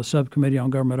Republican on the Subcommittee on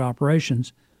Government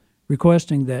Operations,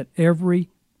 requesting that every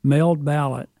mailed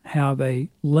ballot have a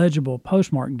legible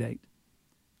postmark date.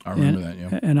 I remember that,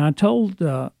 yeah. And I told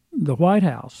the White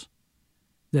House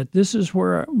that this is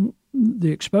where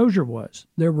the exposure was.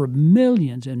 There were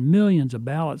millions and millions of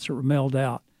ballots that were mailed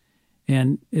out.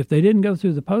 And if they didn't go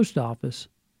through the post office,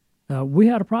 we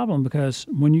had a problem, because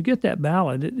when you get that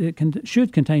ballot, it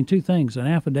should contain 2 things: an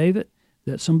affidavit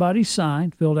that somebody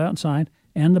signed, filled out and signed,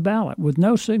 and the ballot with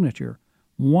no signature.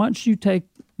 Once you take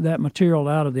that material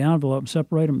out of the envelope and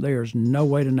separate them, there's no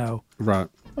way to know right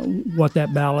whether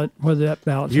that ballot.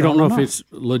 You don't know if it's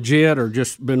legit or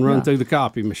just been run through the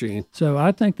copy machine. So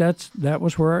I think that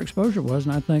was where our exposure was,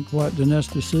 and I think what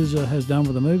Dinesh D'Souza has done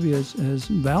with the movie has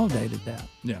validated that.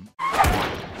 Yeah.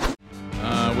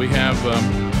 We have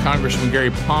Congressman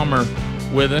Gary Palmer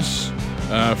with us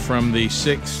from the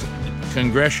 6th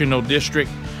Congressional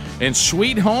District in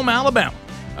Sweet Home, Alabama.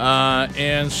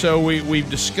 And so we've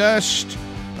discussed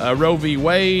Roe v.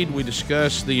 Wade. We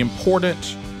discussed the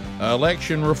important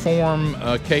election reform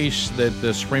case that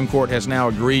the Supreme Court has now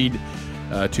agreed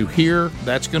to hear.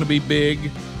 That's going to be big.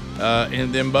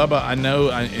 And then, Bubba, I know,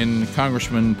 and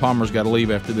Congressman Palmer's got to leave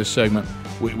after this segment.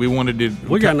 We wanted to.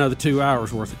 We got another 2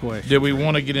 hours worth of questions. Did we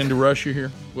want to get into Russia here?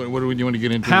 What do we want to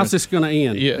get into? How's this going to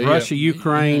end? Russia,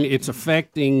 Ukraine. It's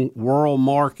affecting world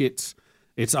markets.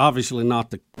 It's obviously not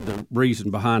the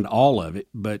reason behind all of it,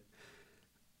 but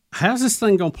how's this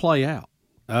thing going to play out?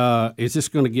 Is this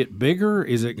going to get bigger?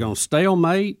 Is it going to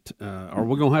stalemate? Are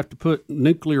we going to have to put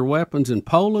nuclear weapons in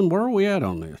Poland? Where are we at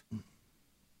on this?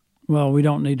 Well, we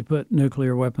don't need to put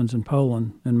nuclear weapons in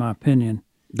Poland, in my opinion.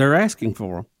 They're asking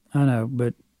for them. I know,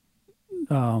 but,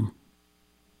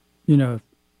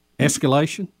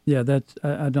 escalation? Yeah,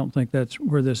 I don't think that's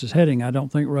where this is heading. I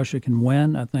don't think Russia can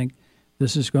win. I think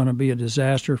this is going to be a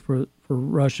disaster for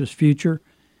Russia's future.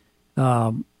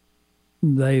 They're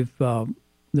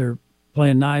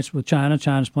playing nice with China.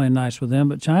 China's playing nice with them,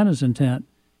 but China's intent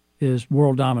is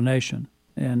world domination.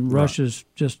 And Russia's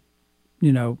just,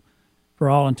 for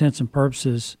all intents and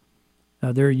purposes,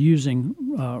 they're using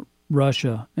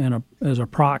Russia as a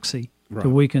proxy to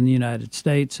weaken the United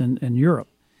States and Europe.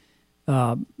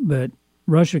 But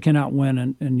Russia cannot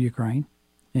win in Ukraine,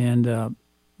 and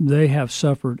they have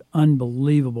suffered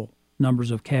unbelievable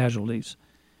numbers of casualties.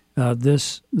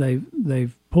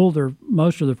 They've pulled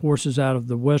most of their forces out of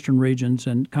the western regions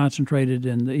and concentrated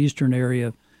in the eastern area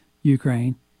of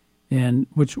Ukraine, and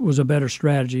which was a better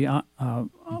strategy,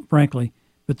 frankly.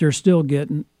 But they're still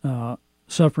getting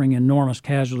suffering enormous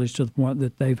casualties to the point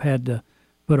that they've had to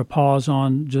put a pause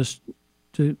on just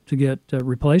to get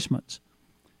replacements.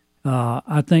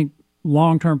 I think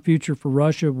long-term future for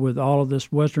Russia with all of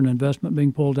this Western investment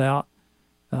being pulled out,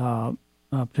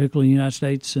 particularly the United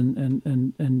States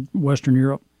and Western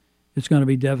Europe, it's going to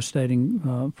be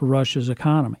devastating for Russia's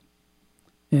economy.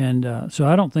 And so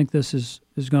I don't think this is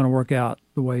going to work out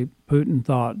the way Putin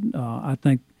thought. I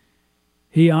think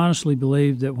he honestly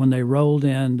believed that when they rolled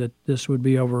in that this would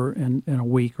be over in a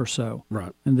week or so.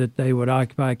 Right. And that they would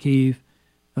occupy Kyiv.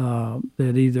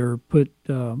 They'd either put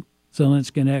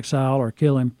Zelensky in exile or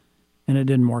kill him, and it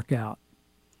didn't work out.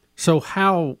 So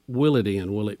how will it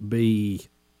end? Will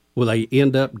they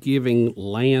end up giving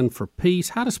land for peace?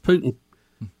 How does Putin...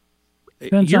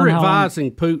 You're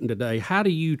advising Putin today. How do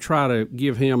you try to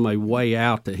give him a way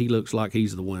out that he looks like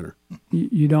he's the winner?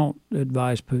 You don't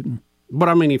advise Putin. But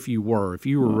I mean, if you were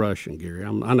Russian, Gary,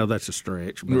 I know that's a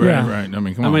stretch. But right. I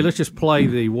mean, come on. Let's just play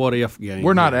the what if game.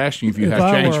 We're not asking if you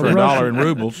have change for $1 in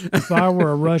rubles. If I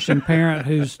were a Russian parent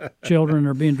whose children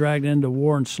are being dragged into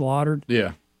war and slaughtered,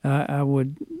 I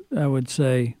would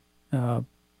say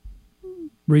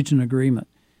reach an agreement.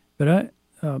 But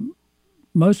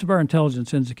most of our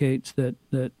intelligence indicates that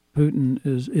Putin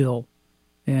is ill,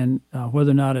 and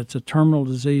whether or not it's a terminal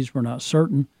disease, we're not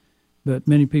certain. But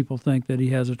many people think that he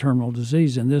has a terminal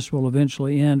disease, and this will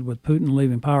eventually end with Putin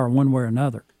leaving power one way or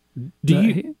another. Are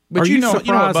you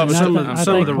surprised that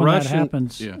some of the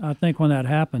Russians? I think when that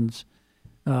happens,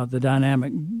 the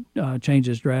dynamic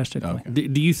changes drastically. Okay.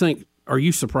 Do you think? Are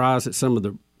you surprised that some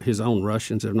of his own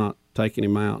Russians have not taken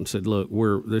him out and said, "Look,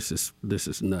 this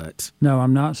is nuts"? No,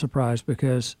 I'm not surprised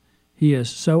because he has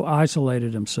so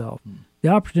isolated himself. The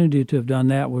opportunity to have done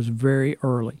that was very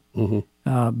early,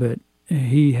 but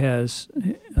he has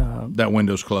that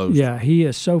window's closed. Yeah, he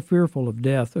is so fearful of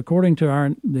death. According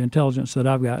to the intelligence that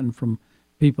I've gotten from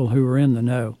people who are in the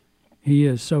know, he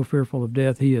is so fearful of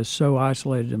death. He has so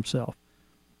isolated himself.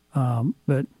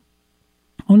 But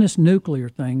on this nuclear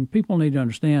thing, people need to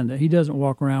understand that he doesn't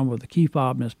walk around with a key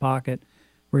fob in his pocket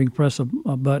where he can press a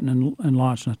button and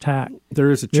launch an attack.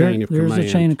 There is a chain of command. There is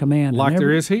a chain of command. Like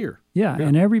there is here. Yeah,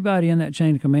 and everybody in that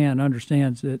chain of command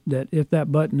understands that if that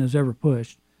button is ever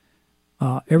pushed,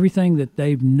 everything that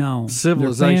they've known,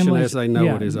 civilization families, as they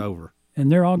know it is over,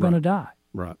 and they're all going to die.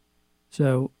 Right.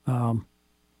 So,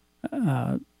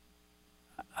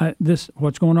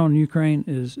 what's going on in Ukraine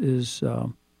is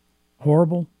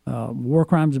horrible. War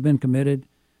crimes have been committed.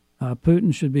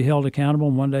 Putin should be held accountable,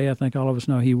 and one day I think all of us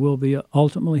know he will be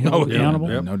ultimately held accountable.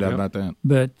 No doubt about that.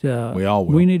 But we all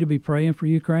will. We need to be praying for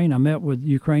Ukraine. I met with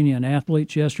Ukrainian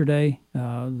athletes yesterday,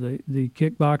 the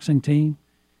kickboxing team,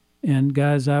 and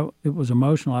guys, it was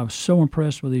emotional. I was so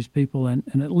impressed with these people, and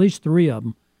at least 3 of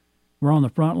them were on the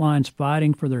front lines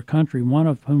fighting for their country, one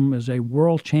of whom is a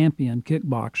world champion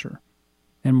kickboxer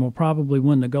and will probably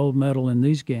win the gold medal in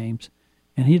these games,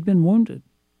 and he'd been wounded.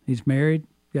 He's married,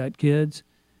 got kids.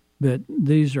 But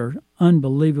these are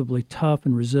unbelievably tough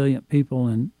and resilient people,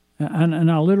 and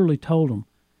I literally told them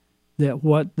that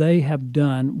what they have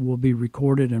done will be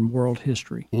recorded in world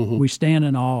history. Mm-hmm. We stand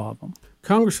in awe of them.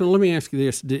 Congressman, let me ask you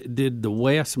this. Did the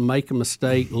West make a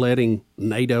mistake letting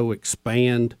NATO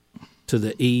expand to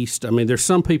the east? I mean, there's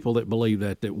some people that believe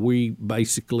that we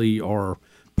basically are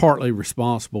partly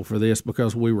responsible for this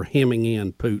because we were hemming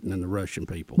in Putin and the Russian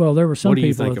people. Well, there were some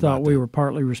people that thought we were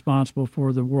partly responsible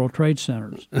for the World Trade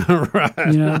Centers. Right.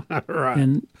 You know? Right.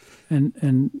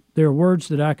 And there are words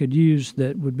that I could use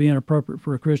that would be inappropriate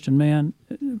for a Christian man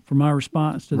for my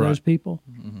response to those people.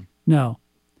 Mm-hmm. No.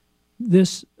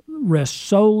 This rests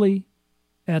solely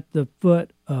at the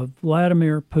foot of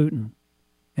Vladimir Putin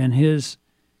and his,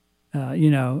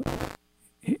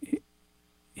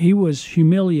 he was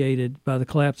humiliated by the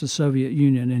collapse of the Soviet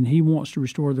Union, and he wants to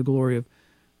restore the glory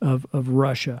of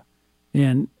Russia.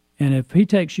 And if he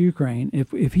takes Ukraine,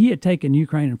 if he had taken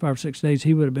Ukraine in 5 or 6 days,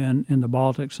 he would have been in the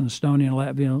Baltics and Estonia,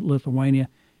 Latvia, and Lithuania.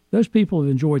 Those people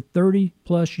have enjoyed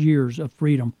 30-plus years of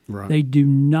freedom. Right. They do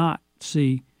not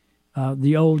see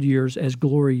the old years as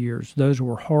glory years. Those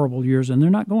were horrible years, and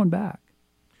they're not going back.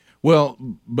 Well,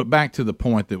 but back to the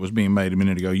point that was being made a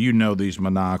minute ago, these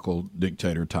maniacal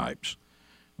dictator types.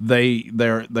 They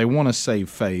want to save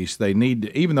face. They need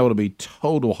to, even though it'll be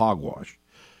total hogwash.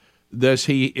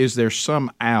 Is there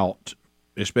some out,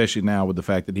 especially now with the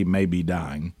fact that he may be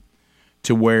dying,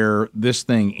 to where this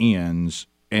thing ends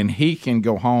and he can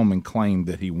go home and claim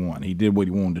that he won. He did what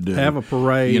he wanted to do. Have a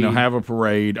parade.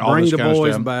 All bring this the kind boys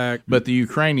of stuff. back. But the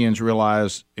Ukrainians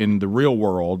realized in the real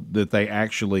world that they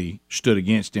actually stood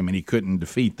against him and he couldn't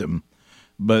defeat them.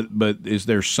 But is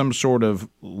there some sort of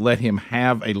let him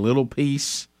have a little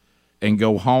piece and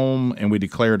go home and we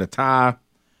declare it a tie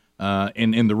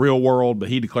in the real world, but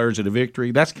he declares it a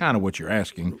victory? That's kind of what you're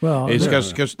asking. Well,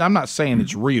 because I'm not saying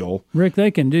it's real. Rick,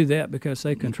 they can do that because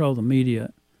they control the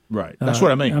media. Right. That's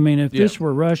what I mean. I mean, if this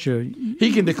were Russia,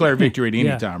 he can declare victory at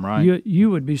any time, right? You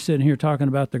would be sitting here talking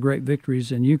about the great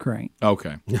victories in Ukraine.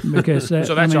 Okay. Because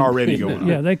so that's already going on.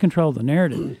 Yeah, they control the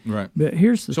narrative. Right. But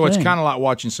here's the thing. So it's kind of like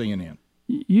watching CNN.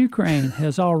 Ukraine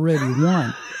has already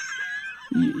won.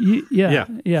 Yeah.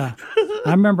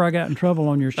 I remember I got in trouble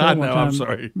on your show one time. I'm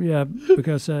sorry. Yeah,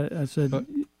 because I said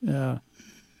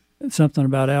something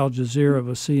about Al Jazeera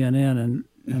was CNN,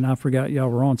 and I forgot y'all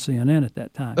were on CNN at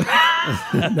that time.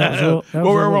 We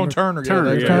were on Turner.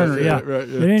 Turner, yeah. Right, yeah. But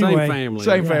anyway,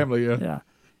 Same family, yeah.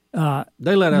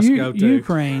 They let us go,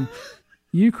 too.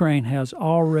 Ukraine has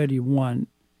already won.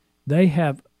 They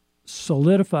have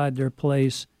solidified their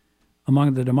place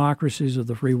among the democracies of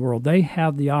the free world. They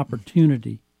have the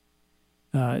opportunity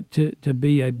to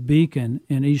be a beacon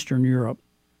in Eastern Europe.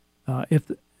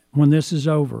 When this is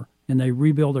over and they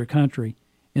rebuild their country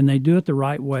and they do it the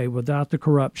right way without the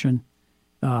corruption,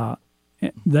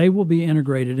 they will be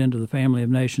integrated into the family of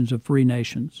nations of free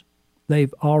nations.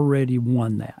 They've already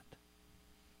won that.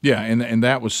 Yeah, and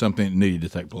that was something that needed to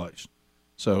take place.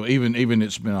 So even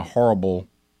it's been a horrible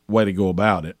way to go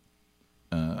about it.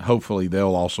 Hopefully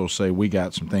they'll also say we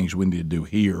got some things we need to do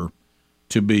here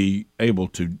to be able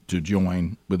to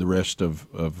join with the rest of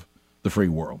the free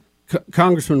world.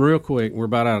 Congressman, real quick, we're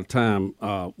about out of time.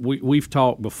 We've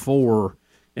talked before,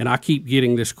 and I keep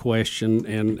getting this question,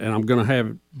 and I'm going to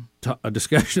have a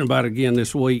discussion about it again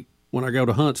this week when I go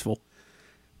to Huntsville.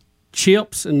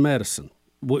 Chips and medicine.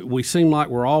 We seem like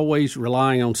we're always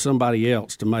relying on somebody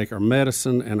else to make our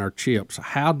medicine and our chips.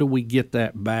 How do we get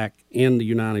that back in the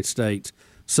United States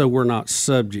so we're not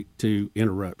subject to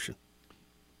interruption?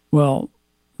 Well,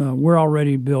 we're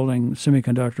already building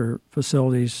semiconductor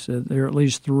facilities. There are at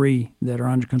least 3 that are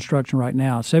under construction right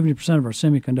now. 70% of our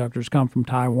semiconductors come from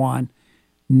Taiwan.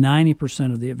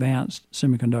 90% of the advanced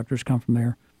semiconductors come from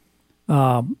there.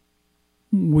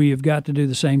 We have got to do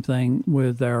the same thing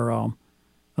with our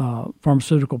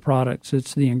pharmaceutical products.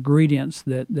 It's the ingredients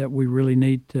that we really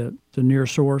need to near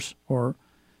source,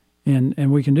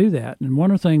 and we can do that. And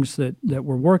one of the things that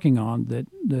we're working on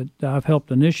that I've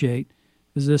helped initiate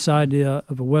is this idea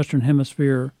of a Western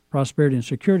Hemisphere Prosperity and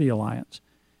Security Alliance.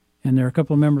 And there are a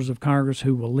couple of members of Congress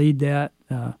who will lead that.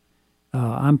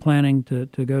 I'm planning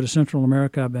to go to Central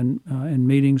America. I've been in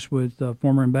meetings with the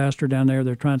former ambassador down there.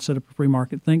 They're trying to set up a free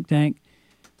market think tank.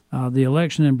 The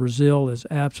election in Brazil is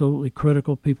absolutely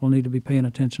critical. People need to be paying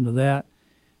attention to that.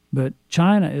 But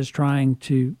China is trying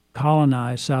to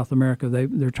colonize South America.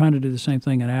 They're trying to do the same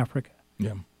thing in Africa.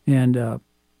 Yeah. And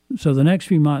so the next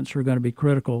few months are going to be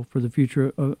critical for the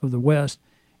future of the West,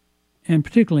 and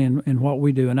particularly in what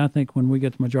we do. And I think when we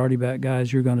get the majority back,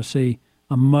 guys, you're going to see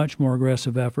a much more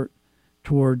aggressive effort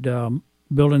toward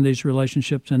building these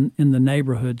relationships in the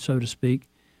neighborhood, so to speak.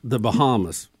 The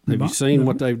Bahamas. Have you seen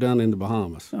what they've done in the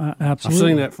Bahamas? Absolutely. I've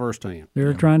seen that firsthand.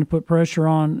 They're trying to put pressure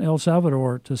on El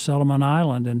Salvador to sell them an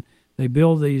island, and they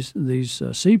build these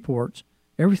seaports.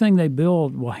 Everything they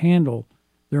build will handle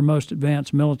their most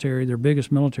advanced military, their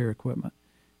biggest military equipment.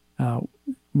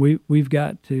 We've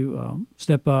got to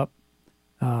step up,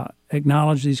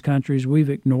 acknowledge these countries. We've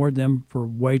ignored them for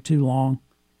way too long,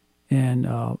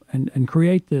 and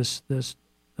create this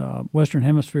Western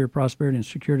Hemisphere Prosperity and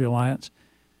Security Alliance,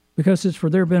 because it's for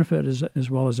their benefit as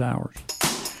well as ours.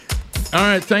 All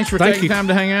right, thanks for taking time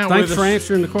to hang out with us. Thanks for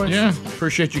answering the question. Yeah,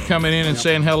 appreciate you coming in and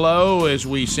saying hello as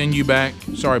we send you back.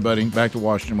 Sorry, buddy, back to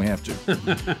Washington. We have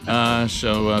to.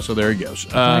 So there he goes.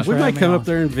 We may come up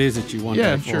there and visit you one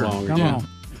day for sure. longer. Come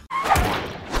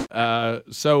on.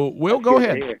 So we'll go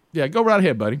ahead. Yeah, go right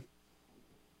ahead, buddy.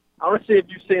 I want to see if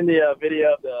you've seen the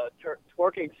video of the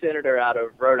twerking senator out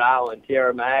of Rhode Island,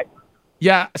 Tiara Mack.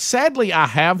 Yeah, sadly, I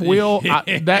have, Will.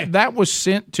 That was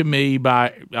sent to me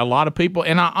by a lot of people,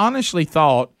 and I honestly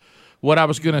thought what I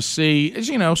was going to see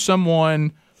is,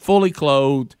 someone fully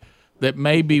clothed that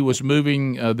maybe was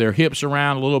moving their hips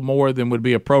around a little more than would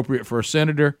be appropriate for a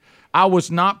senator. I was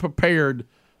not prepared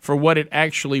for what it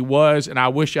actually was, and I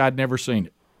wish I'd never seen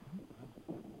it.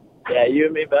 Yeah, you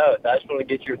and me both. I just want to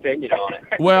get your opinion on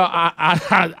it. Well,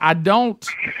 I don't.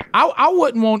 I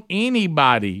wouldn't want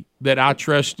anybody that I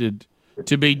trusted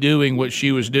to be doing what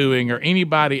she was doing, or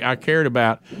anybody I cared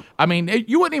about. I mean,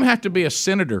 you wouldn't even have to be a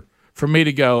senator for me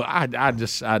to go,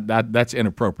 that's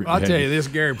inappropriate. I'll tell you this,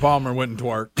 Gary Palmer wouldn't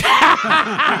twerk.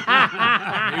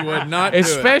 He would not do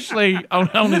especially it.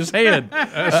 on his head.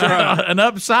 That's right. An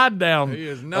upside down. He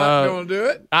is not going to do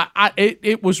it.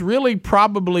 It was really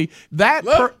probably that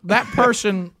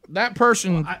person. That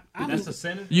person. That's a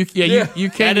senator. You can't.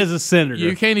 That is a senator.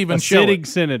 You can't even a show sitting it.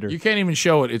 senator. You can't even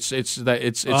show it. It's so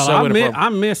inappropriate. I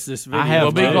missed this video.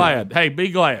 Well, be glad. Hey, be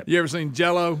glad. You ever seen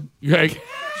Jell-O?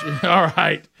 All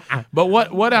right. But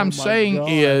what I'm saying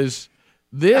is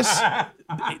this.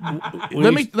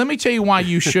 let me tell you why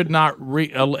you should not.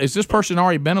 Is this person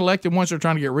already been elected once? They're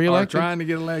trying to get reelected. Trying to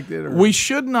get elected. Or? We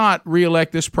should not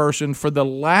reelect this person for the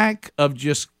lack of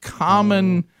just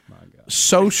common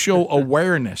social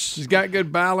awareness. She's got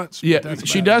good balance. Yeah,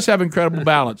 she does have incredible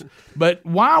balance. But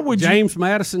why would James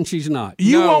Madison? She's not.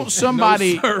 You want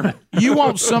somebody. You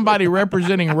want somebody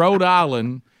representing Rhode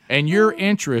Island and your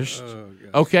interest.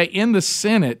 Okay, in the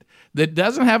Senate that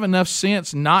doesn't have enough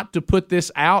sense not to put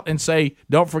this out and say,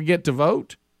 "Don't forget to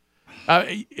vote."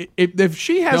 If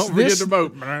she has don't forget this, to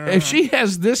vote. If she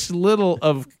has this little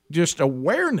of just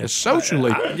awareness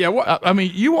socially, I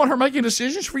mean, you want her making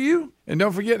decisions for you. And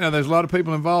don't forget, now there's a lot of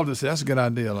people involved that say that's a good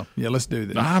idea. Yeah, let's do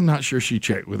this. I'm not sure she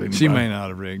checked with anybody. She may not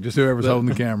have rigged. Just whoever's holding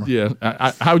the camera.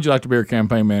 Yeah. How would you like to be her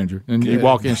campaign manager? And you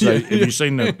walk in and say, "Have you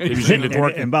seen the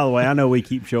twerking?" And by the way, I know we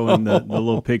keep showing the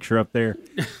little picture up there.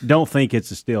 Don't think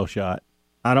it's a still shot.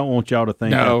 I don't want y'all to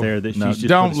think out there that she's just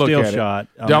don't put a look still at shot.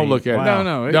 Don't look at it.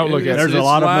 No. Don't look at it. There's a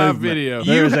lot of movement. Video.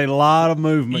 There is a lot of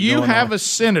movement. You going have on. a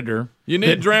senator. You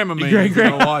need Dramamine.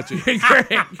 Greg, watch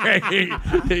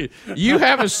it. You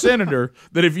have a senator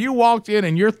that if you walked in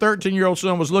and your 13-year-old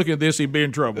son was looking at this, he'd be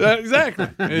in trouble. Exactly.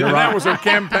 That was a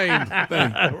campaign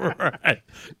thing. Right.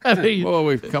 I mean, boy,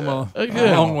 we've come a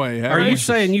long way. Are you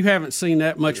saying you haven't seen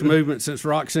that much movement since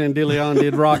Roxanne DeLeon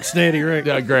did Rock Steady, Rick?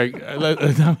 Yeah, Greg, let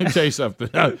me tell you something.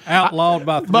 Outlawed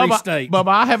by three states. Bubba,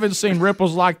 I haven't seen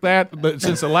ripples like that but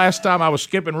since the last time I was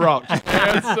skipping rocks.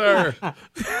 Yes, sir.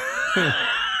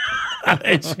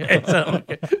 It's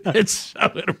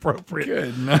so inappropriate.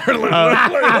 Good. Look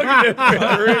at this.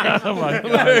 Oh my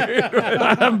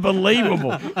God.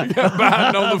 Unbelievable. You got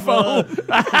Biden on the phone.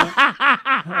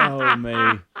 Oh,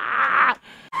 man.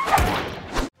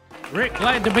 Rick,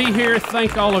 glad to be here.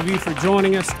 Thank all of you for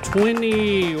joining us.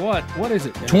 What is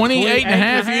it? 28 and a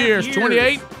half years.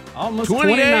 28? Almost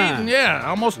 28. 29. Yeah,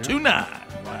 almost 29.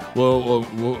 Wow. Well,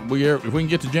 if we can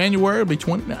get to January, it'll be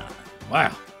 29.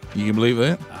 Wow. You can believe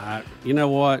that? You know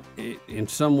what? In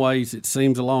some ways, it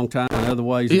seems a long time. In other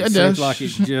ways, Yeah, it it seems does. like it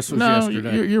just was No,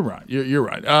 yesterday. You're right. You're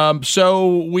right.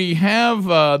 So we have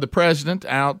the president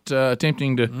out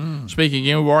attempting to speak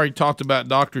again. We've already talked about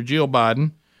Dr. Jill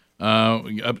Biden.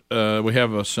 We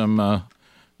have some of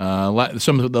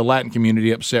the Latin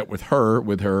community upset with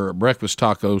her breakfast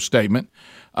taco statement.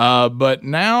 But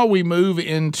now we move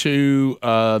into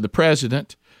the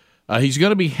president. He's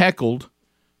going to be heckled.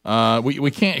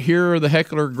 We can't hear the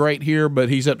heckler great here, but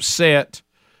he's upset.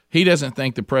 He doesn't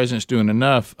think the president's doing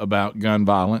enough about gun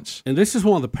violence. And this is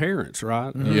one of the parents,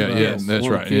 right? Yeah, that's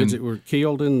one right. Of the kids And- that were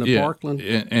killed in the Parkland.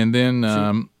 And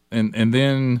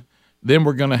then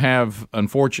we're going to have,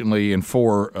 unfortunately, in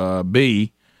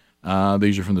 4B,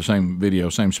 these are from the same video,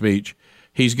 same speech.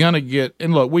 He's going to get,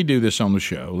 and look, we do this on the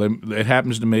show. It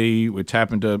happens to me. It's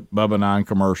happened to Bubba and I in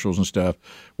commercials and stuff,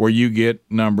 where you get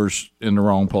numbers in the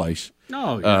wrong place.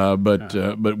 Oh, yeah. But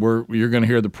you're going to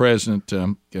hear the president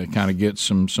kind of get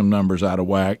some numbers out of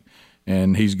whack,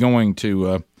 and he's going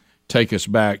to take us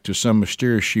back to some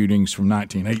mysterious shootings from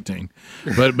 1918.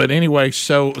 but anyway,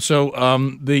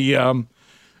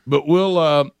 but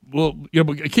we'll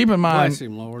keep in mind. Bless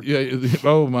him, Lord. Yeah.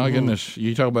 Oh my goodness!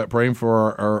 You talk about praying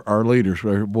for our leaders.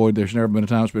 Boy, there's never been a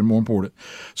time it's been more important.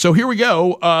 So here we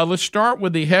go. Let's start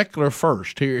with the heckler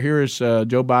first. Here is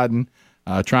Joe Biden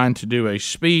trying to do a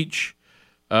speech,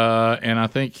 and I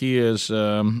think he is.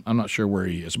 I'm not sure where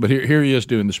he is, but here he is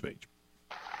doing the speech.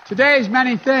 Today's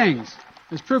many things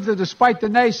is proof that despite the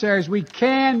naysayers, we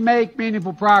can make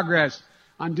meaningful progress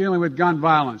on dealing with gun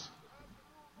violence.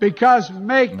 Because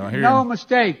make no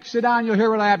mistake, sit down, you'll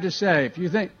hear what I have to say. If you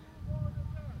think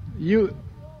you...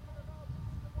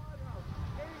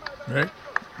 Right?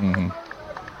 Mm-hmm.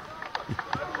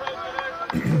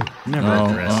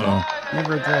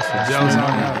 Never address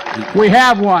it. We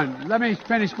have one. Let me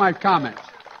finish my comments.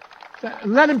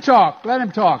 Let him talk.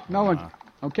 No one...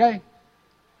 Okay?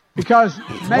 Because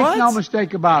make no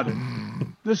mistake about it.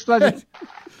 Just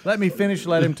Let me finish.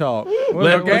 Let him talk.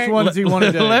 Which one does he want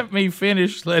to do? Let me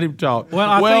finish. Let him talk. Well,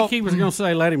 I think he was going to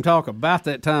say let him talk about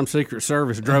that time Secret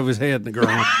Service drove his head in the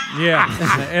ground.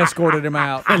 Yeah, escorted him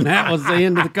out. And that was the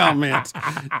end of the comments.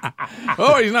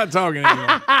 Oh, he's not talking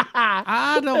anymore.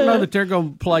 I don't know that they're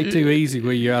going to play too easy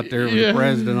with you out there with the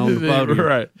president on the podium.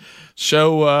 Right.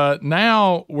 So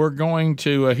now we're going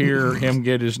to hear him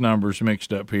get his numbers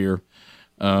mixed up here.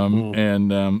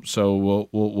 So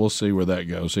we'll see where that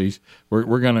goes.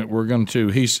 We're going to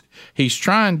he's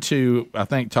trying to, I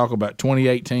think, talk about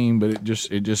 2018, but it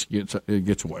just gets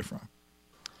away from him.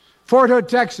 Fort Hood,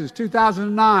 Texas,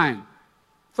 2009.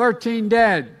 13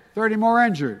 dead, 30 more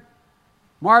injured.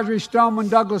 Marjorie Stoneman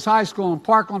Douglas High School in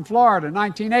Parkland, Florida,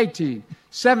 1918.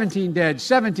 17 dead,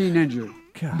 17 injured.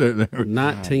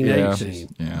 1918.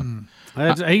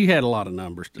 Yeah. He had a lot of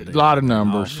numbers today. A lot of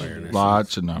numbers.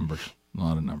 Lots of numbers.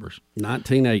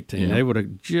 1918. Yeah. They would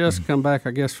have just come back,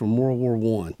 I guess, from World War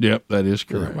I. Yep, that is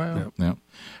correct. Yep.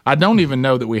 I don't even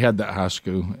know that we had that high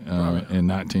school in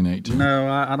 1918. No,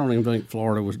 I don't even think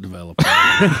Florida was developed.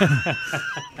 I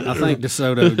think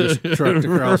DeSoto just trucked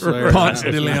across there. Ponce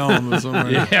de Leon or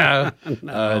something. Yeah.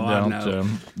 No,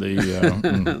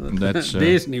 that's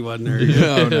Disney wasn't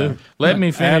there. No. Let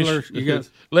me finish. Adler, you guys?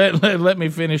 Let me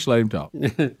finish. Let him talk.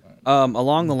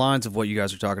 Along the lines of what you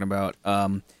guys are talking about,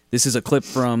 this is a clip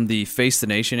from the Face the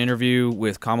Nation interview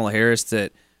with Kamala Harris.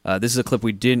 This is a clip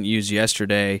we didn't use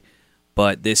yesterday,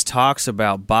 but this talks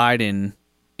about Biden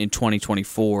in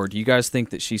 2024. Do you guys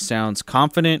think that she sounds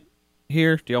confident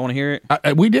here? Do y'all want to hear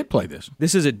it? We did play this.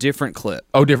 This is a different clip.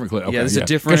 Oh, different clip. Okay, yeah, this is a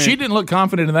different. Because she didn't look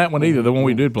confident in that one either. The one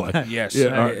we did play. Yes.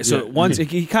 Yeah, So once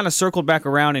he kind of circled back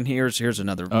around, and here's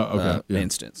another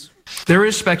instance. There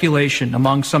is speculation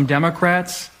among some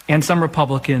Democrats and some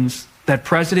Republicans that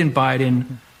President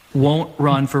Biden won't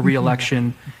run for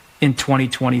re-election in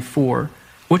 2024.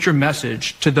 What's your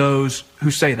message to those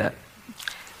who say that?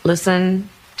 Listen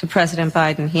to President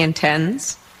Biden. He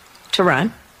intends to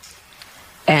run.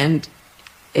 And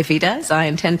if he does, I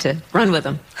intend to run with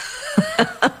him.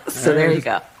 So there you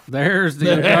go. There's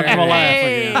the uncomfortable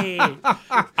laugh again.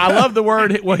 I love the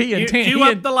word. Well, he intends. Cue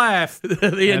up the laugh.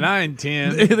 And I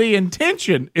intend. The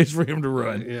intention is for him to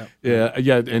run. Yeah.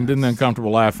 And then the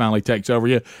uncomfortable laugh finally takes over.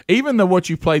 Yeah. Even though what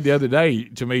you played the other day,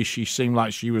 to me, she seemed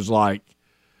like she was like,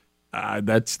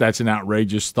 that's an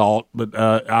outrageous thought, but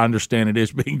I understand it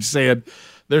is being said.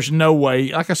 There's no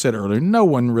way, like I said earlier, no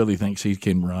one really thinks he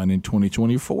can run in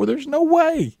 2024. There's no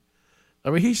way. I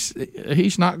mean,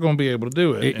 he's not going to be able to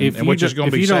do it, which is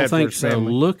going to be sad for his family. If you don't think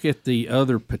so, look at the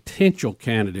other potential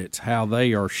candidates, how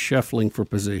they are shuffling for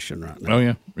position right now.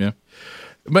 Oh, yeah.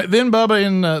 But then, Bubba,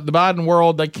 in the Biden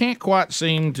world, they can't quite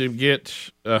seem to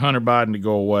get Hunter Biden to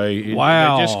go away.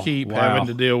 Wow. They just keep having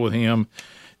to deal with him.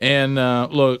 And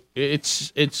look,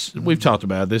 it's we've talked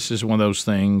about it. This is one of those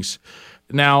things.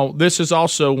 Now, this is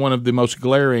also one of the most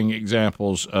glaring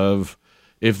examples of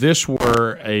if this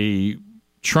were a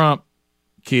Trump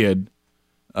kid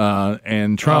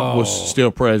and Trump was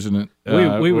still president,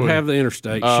 we would have the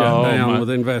interstate shut down with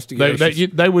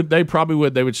investigations. They probably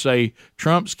would. They would say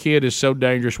Trump's kid is so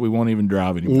dangerous we won't even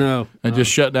drive anymore. No, and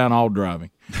just shut down all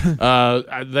driving.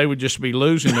 They would just be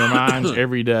losing their minds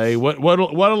every day. What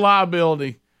a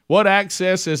liability! What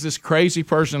access has this crazy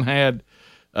person had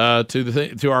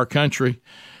to our country?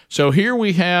 So here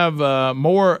we have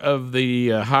more of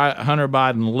the Hunter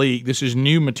Biden leak. This is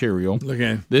new material.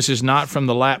 Okay. This is not from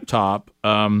the laptop.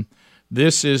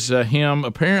 This is him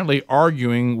apparently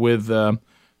arguing with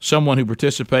someone who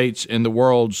participates in the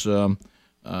world's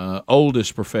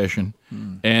oldest profession.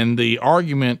 And the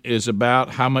argument is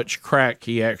about how much crack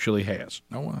he actually has.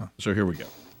 Oh, wow. So here we go.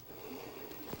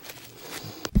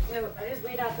 No, I just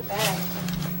laid out the bag.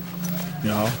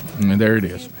 No. And there it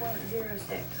is.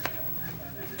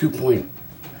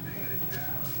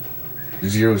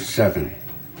 2.07.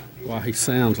 Wow, he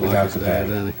sounds like his dad,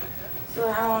 doesn't he? So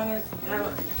how long is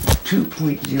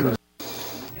 2.0?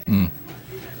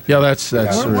 Yeah, that's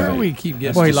why do we keep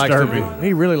getting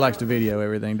he really likes to video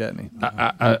everything, doesn't he?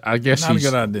 I guess Not he's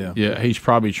a good idea. Yeah, he's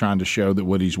probably trying to show that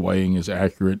what he's weighing is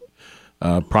accurate.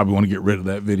 Probably want to get rid of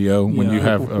that video when you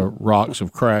have rocks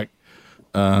of crack.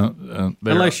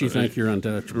 Unless you think you're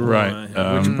untouchable, right?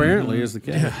 Which apparently is the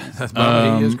case.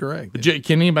 He is correct.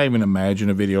 Can anybody even imagine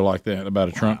a video like that about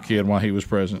a Trump kid while he was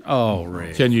president? Oh,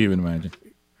 Rick. Can you even imagine?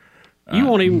 You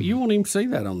won't even see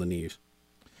that on the news.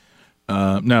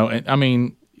 No, I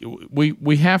mean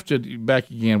we have to back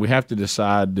again. We have to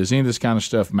decide: does any of this kind of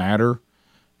stuff matter?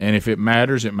 And if it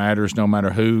matters, it matters no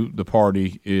matter who the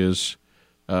party is,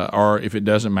 or if it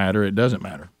doesn't matter, it doesn't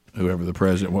matter. Whoever the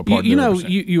president, what party?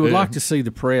 You would like to see the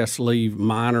press leave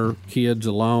minor kids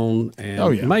alone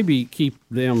and maybe keep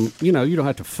them. You don't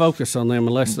have to focus on them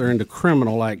unless they're into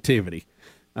criminal activity.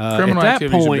 At that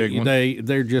point,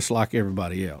 they're just like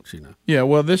everybody else. Yeah.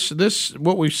 Well, this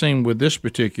what we've seen with this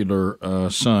particular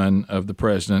son of the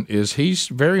president is he's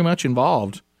very much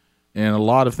involved in a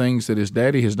lot of things that his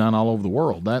daddy has done all over the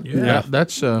world.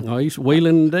 That's he's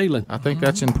wheeling and dealing. I think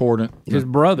that's important. His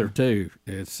brother too.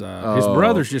 It's his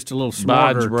brother's just a little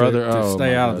smarter to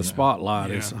stay out of the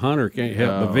spotlight. It's Hunter can't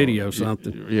help but video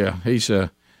something. Yeah, he's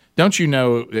don't you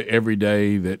know every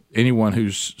day that anyone who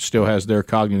still has their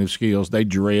cognitive skills, they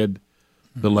dread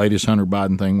the latest Hunter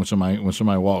Biden thing when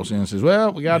somebody walks in and says,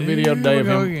 "Well, we got a video today of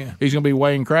him. Again. He's going to be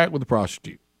weighing crack with a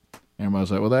prostitute." Everybody's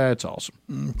like, "Well, that's awesome."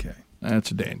 Okay.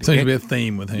 That's a dandy. Seems to be a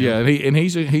theme with him. Yeah, and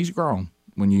he's grown.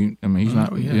 He's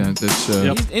not. Yeah, that's.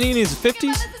 And he's in his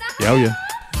 50s. Yeah, yeah.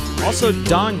 Also,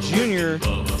 Don Jr.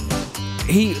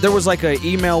 There was like an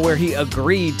email where he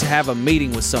agreed to have a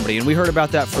meeting with somebody, and we heard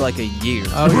about that for like a year.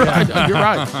 Oh, right. You're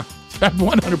right.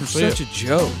 100%. Such a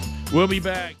joke. We'll be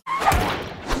back.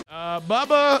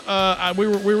 Bubba,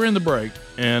 we were in the break,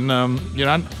 and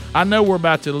I know we're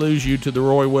about to lose you to the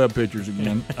Roy Webb pictures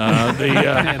again.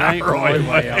 It ain't Roy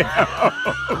Webb.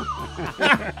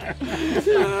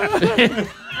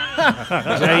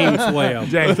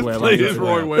 James Webb. Please,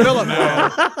 Roy Webb.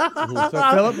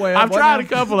 Philip Webb. I've tried a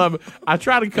couple of them.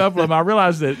 I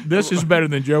realized that this is better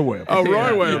than Joe Webb. Oh,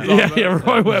 Roy Webb.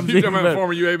 Roy Webb. You talking about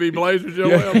former UAB Blazer Joe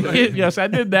Webb? Yes, I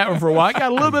did that one for a while. I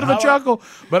got a little bit of a chuckle,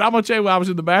 but I'm going to tell you, I was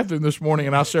in the bathroom this morning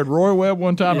and I said Roy Webb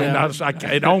one time, and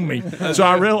it owned me. So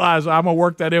I realized I'm going to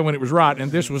work that in when it was right, and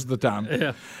this was the time.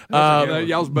 Yeah.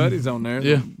 Y'all's buddies on there.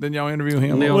 Yeah. Didn't y'all interview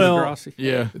him? Neil deGrasse.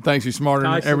 Yeah. Thinks he's smarter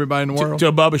than everybody in the world.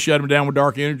 Till Bubba shut him down with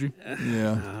dark energy.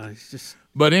 Yeah. It's just.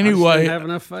 But anyway, I just don't have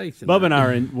enough faith. Bubba and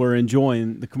I were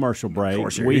enjoying the commercial break.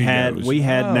 We had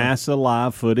NASA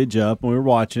live footage up, and we were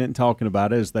watching it and talking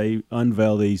about it as they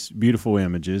unveil these beautiful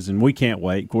images, and we can't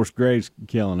wait. Of course, Greg's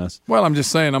killing us. Well, I'm just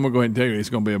saying, I'm going to go ahead and tell you, it's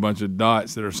going to be a bunch of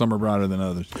dots that are some are brighter than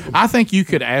others. I think you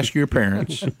could ask your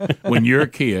parents when you're a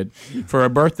kid for a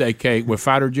birthday cake with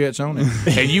fighter jets on it,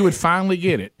 and you would finally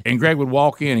get it, and Greg would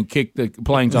walk in and kick the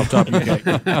planes off top of your cake.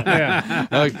 Yeah.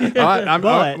 I'm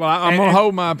going to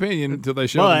hold my opinion until they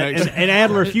show the next. And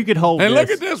Adler, if you could hold and this. look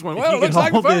at this one. Well, it looks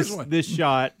like the first one. This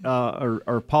shot,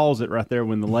 or pause it right there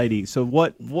when the lady. So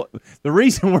what? The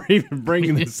reason we're even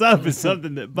bringing this up is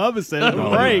something that Bubba said in the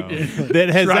break that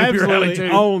has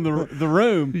absolutely owned the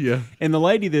room. Yeah. And the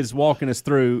lady that's walking us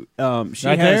through, she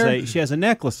has a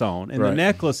necklace on, and the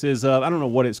necklace is I don't know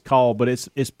what it's called, but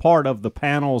it's part of the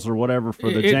panels or whatever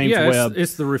for the James Webb.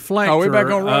 It's the reflector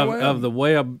back on of the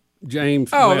Webb James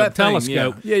Oh, Webb that thing,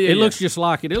 Telescope. yeah. It looks just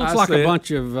like it. It looks I like see a it.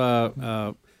 bunch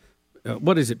of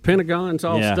what is it? Pentagons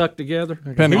all stuck together.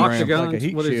 Pentagrams. Octagons. Like a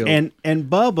heat What is shield. it? And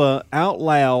Bubba out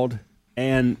loud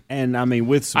and I mean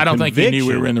with some I don't think he knew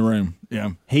we conviction, were in the room.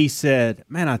 Yeah. He said,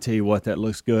 "Man, I tell you what, that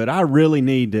looks good. I really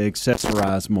need to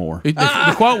accessorize more."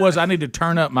 The quote was, "I need to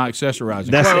turn up my accessorizing."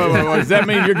 That's Wait. Does that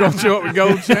mean you're going to show up with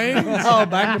gold chains? Oh,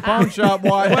 back to pawn shop.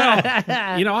 Why?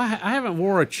 Well, you know, I haven't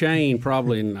wore a chain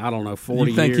probably in, I don't know,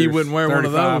 40 You think years. he wouldn't wear one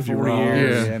of 35, those? You're 40 wrong.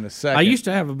 years. Yeah, in a second. I used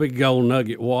to have a big gold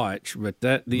nugget watch, but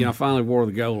that I finally wore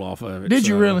the gold off of it. Did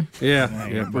you really? Yeah,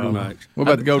 pretty much. What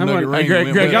about the gold nugget ring?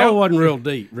 Greg, gold wasn't real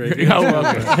deep, Rick. Greg,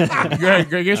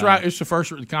 it's right. It's the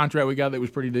first contract we got that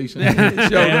was pretty decent. Look,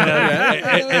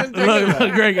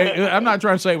 Greg, I'm not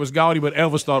trying to say it was gaudy, but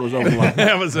Elvis thought it was overlooked.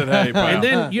 Elvis said, "Hey, pal." And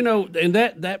then and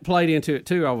that played into it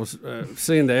too. I was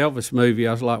seeing the Elvis movie.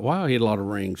 I was like, wow, he had a lot of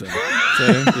rings on. So,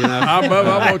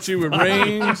 I want you with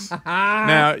rings.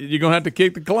 Now you're gonna have to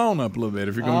kick the cologne up a little bit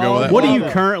if you're gonna go with that. What do you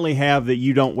currently have that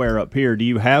you don't wear up here? Do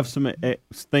you have some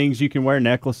things you can wear,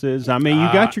 necklaces? I mean,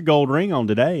 you got your gold ring on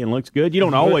today and looks good. You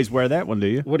don't always wear that one, do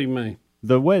you? What do you mean?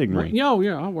 The wedding ring. Yeah,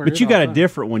 I wear it. But you got all a the time.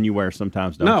 different one you wear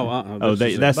sometimes, don't No,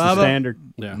 you? That's the standard.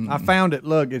 Yeah. I found it.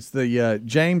 Look, it's the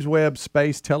James Webb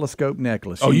Space Telescope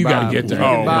necklace. Oh, you got to get there.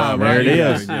 Oh, there it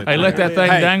is. Hey, let that thing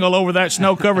dangle over that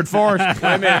snow-covered forest.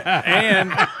 Wait a minute.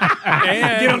 And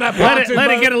Get on that Let pontoon it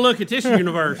boat. get a look at this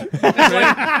universe.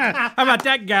 How about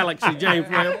that galaxy, James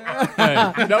Webb?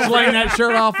 Don't sling that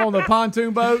shirt off on the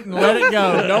pontoon boat and let it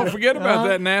go. Don't forget about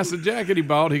that NASA jacket he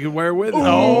bought. He could wear with him.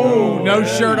 Oh, no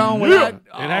shirt on with that.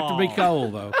 It'd have to be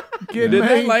cold, though. Kidding Did me?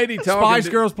 that lady talking Spice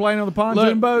to- Girls playing on the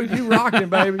pontoon boat? You rocking,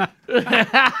 baby.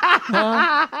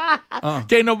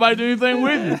 Can't nobody do anything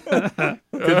with you.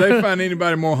 Could they find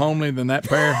anybody more homely than that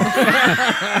pair?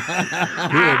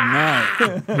 Good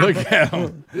night. Look at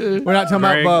them. We're not talking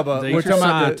Greg, about Bubba. these We're are talking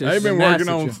about scientists. They've been working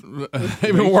on.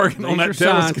 They've been working on that These are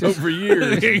telescope scientists. for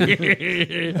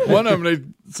years. One of them they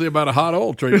see about a hot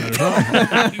oil treatment or something.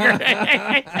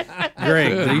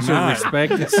 Greg, these are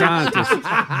respected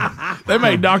scientists. They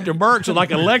made Dr. Burks look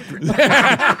like electric.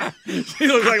 She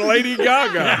looks like Lady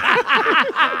Gaga.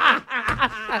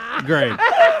 Greg.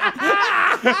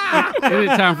 Isn't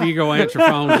it time for you to go answer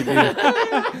phones again?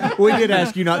 We did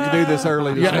ask you not to do this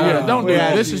early this morning. Yeah, don't do We it.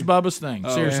 asked This you. is Bubba's thing.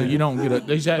 Seriously, you don't get it.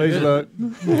 Please look.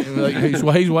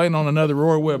 He's waiting on another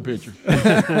Roy Webb picture.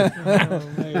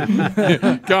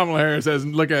 Kamala Harris has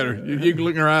look at her. You can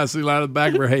look in her eyes, see light at the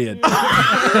back of her head.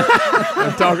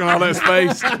 I'm talking all that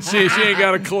space. She ain't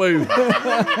got a clue.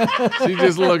 She's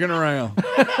just looking around.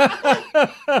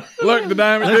 Look, the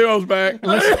Diamond Duo's back.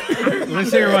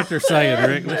 Let's hear what they're saying,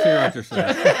 Rick. Let's hear what they're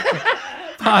saying.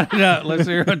 Pot it up. Let's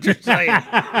hear what you're saying.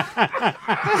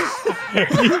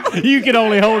 You can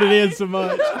only hold it in so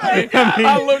much.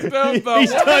 I looked up, though.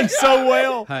 He's done so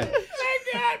well. Hey.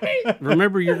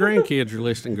 Remember, your grandkids are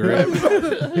listening, Greg.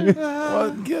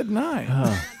 Well, good night.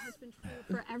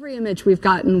 For every image we've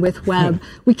gotten with Webb,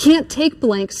 we can't take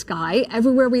blank sky.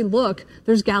 Everywhere we look,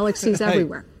 there's galaxies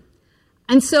everywhere.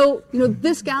 And so,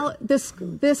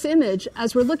 this image,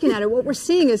 as we're looking at it, what we're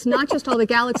seeing is not just all the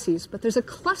galaxies, but there's a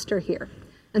cluster here.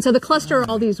 And so the cluster are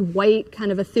all these white, kind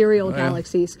of ethereal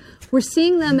galaxies. We're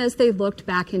seeing them as they looked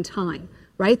back in time.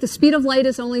 Right? The speed of light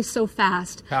is only so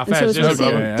fast. How and so fast as we're is it?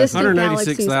 seeing Yeah. distant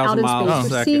galaxies out in 186,000 miles a space, we're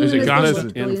second. seeing Is it them as gone? they Is look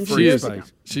it billions She of is. years ago.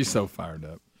 She's so fired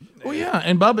up. Well, yeah,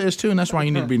 and Bubba is too, and that's why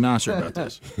you need to be nicer about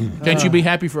this. Can't you be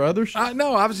happy for others?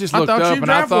 No, I was just I looked thought up you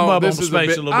and I traveled thought Bubba this on is space a,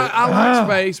 bit, a little bit. I like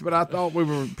space, but I thought we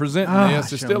were presenting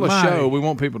this. It's still a show. We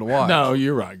want people to watch. No,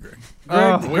 you're right, Greg.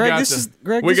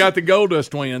 We got the Goldust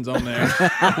twins on there.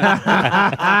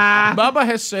 Bubba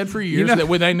has said for years that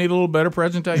they need a little better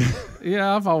presentation.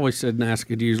 Yeah, I've always said NASA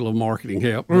could use a little marketing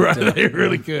help. But, Right, they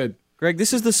really could. Greg,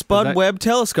 this is the Spud Webb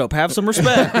telescope. Have some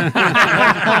respect. What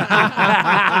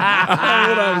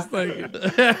I was thinking.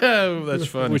 That's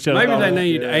funny. Maybe they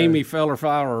need Amy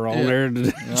Feller-Fowler on there.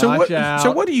 So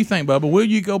what do you think, Bubba? Will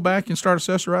you go back and start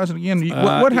accessorizing again?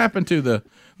 What happened to the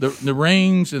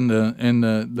rings and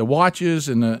the watches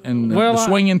and the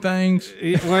swinging things?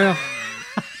 Well,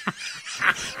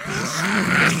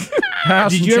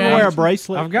 Did you ever wear a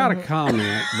bracelet? I've got a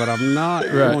comment, but I'm not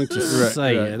going to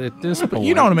say it at this point.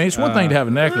 You know what I mean? It's one thing to have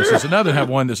a necklace. It's another to have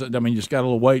one that's, just got a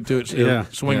little weight to it. So it'll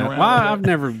swing around. Well, I've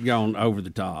never gone over the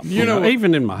top.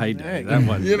 Even in my heyday, that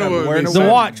wasn't. The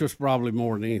watch was probably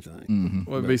more than anything. Mm-hmm.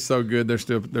 Well, it'd be so good.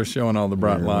 They're showing all the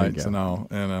bright lights and all.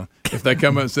 And if they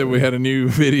come up and said we had a new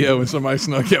video and somebody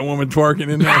snuck that woman twerking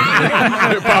in there,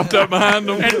 it popped up behind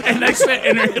them. And they said,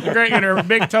 and her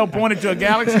big toe pointed to a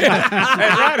galaxy. And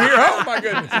right here, oh my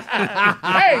goodness!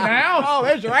 Hey now, Oh,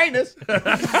 there's your anus.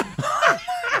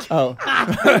 Oh,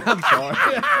 I'm sorry.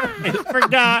 He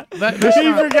forgot. He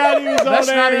forgot he was on That's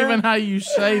not air. even how you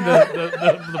say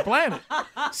the planet.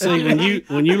 See,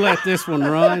 when you let this one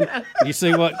run, you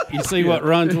see what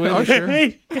runs with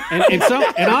it.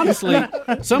 Sure. And honestly,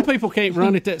 some people can't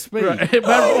run at that speed. Right. But,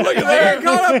 Look at there.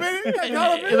 Caught up in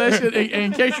it. Listen,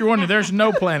 in case you're wondering, there's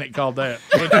no planet called that.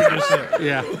 What you just said.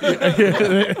 Yeah. He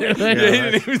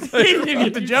didn't even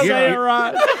get the joke. Say it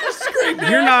right.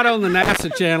 You're not on the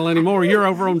NASA channel anymore. You're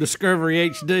over on Discovery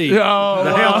HD. Oh,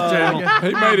 the Health Channel.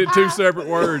 He made it two separate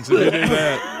words. If he did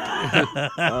that.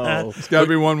 It's got to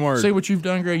be one word. See what you've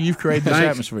done, Greg? You've created this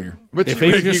atmosphere. But if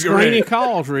he was just screening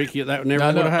calls, Rick, that never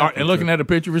would have happened. And looking at a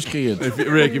picture of his kids.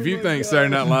 Rick, if you think Saturday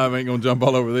Night Live ain't going to jump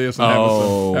all over this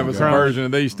and have us a version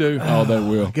of these two. Oh, they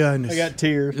will. Goodness. I got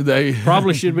tears. They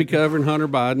probably should be covering Hunter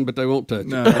Biden, but they won't touch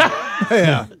it.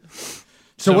 Yeah.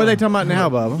 So what are they talking about now,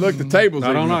 Bubba? Look, the table's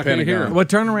I don't know. I can't hear it. Well,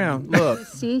 turn around. Look.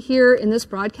 See here in this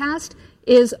broadcast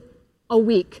is a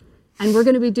week, and we're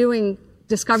going to be doing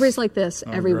discoveries like this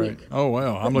every week. Oh,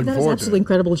 well, I'm looking That is forward to absolutely it.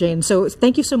 incredible, Jane. So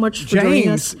thank you so much for joining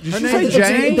us. Did you say It's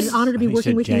James? been an honor to be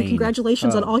working with you. Jane.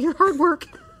 Congratulations on all your hard work.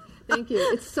 Thank you.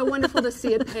 It's so wonderful to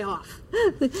see it pay off.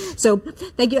 So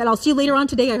thank you, and I'll see you later on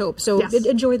today, I hope. So Yes.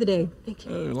 enjoy the day. Thank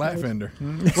you. Latfender.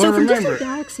 So from distant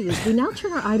galaxies, we now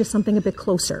turn our eye to something a bit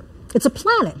closer. It's a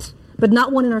planet, but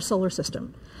not one in our solar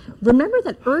system. Remember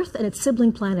that Earth and its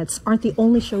sibling planets aren't the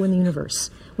only show in the universe.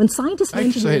 When scientists and I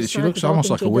hate to say engineers that she started looks almost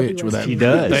like a developing witch with that. She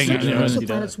does. thing. She exoplanets, does.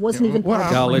 planets wasn't even part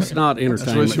of Y'all, the it's not entertainment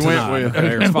That's what she went tonight. with.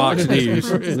 There's Fox News.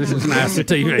 This is NASA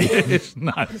TV. It's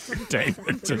not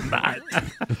entertainment tonight.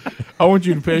 I want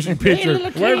you to picture.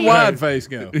 Where'd Wide Face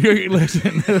go?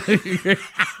 Listen,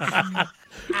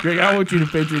 Greg, I want you to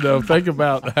picture though. Think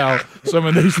about how some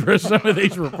of these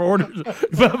reporters,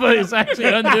 Bubba is actually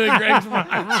undoing Greg's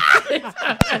mind.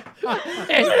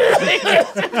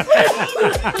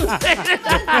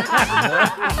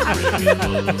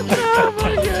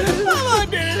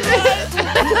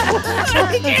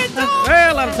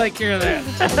 Well, I'll take care of that.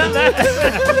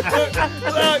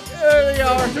 Look, there they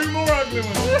are. Two more ugly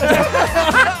ones.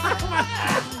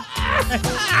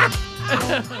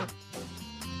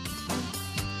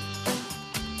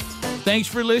 Thanks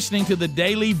for listening to the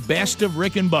daily Best of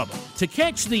Rick and Bubba. To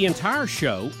catch the entire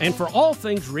show and for all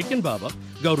things Rick and Bubba,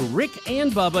 go to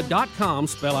rickandbubba.com,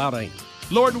 spell out AIM.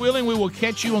 Lord willing, we will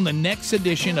catch you on the next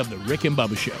edition of the Rick and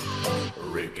Bubba Show.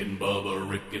 Rick and Bubba,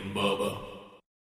 Rick and Bubba.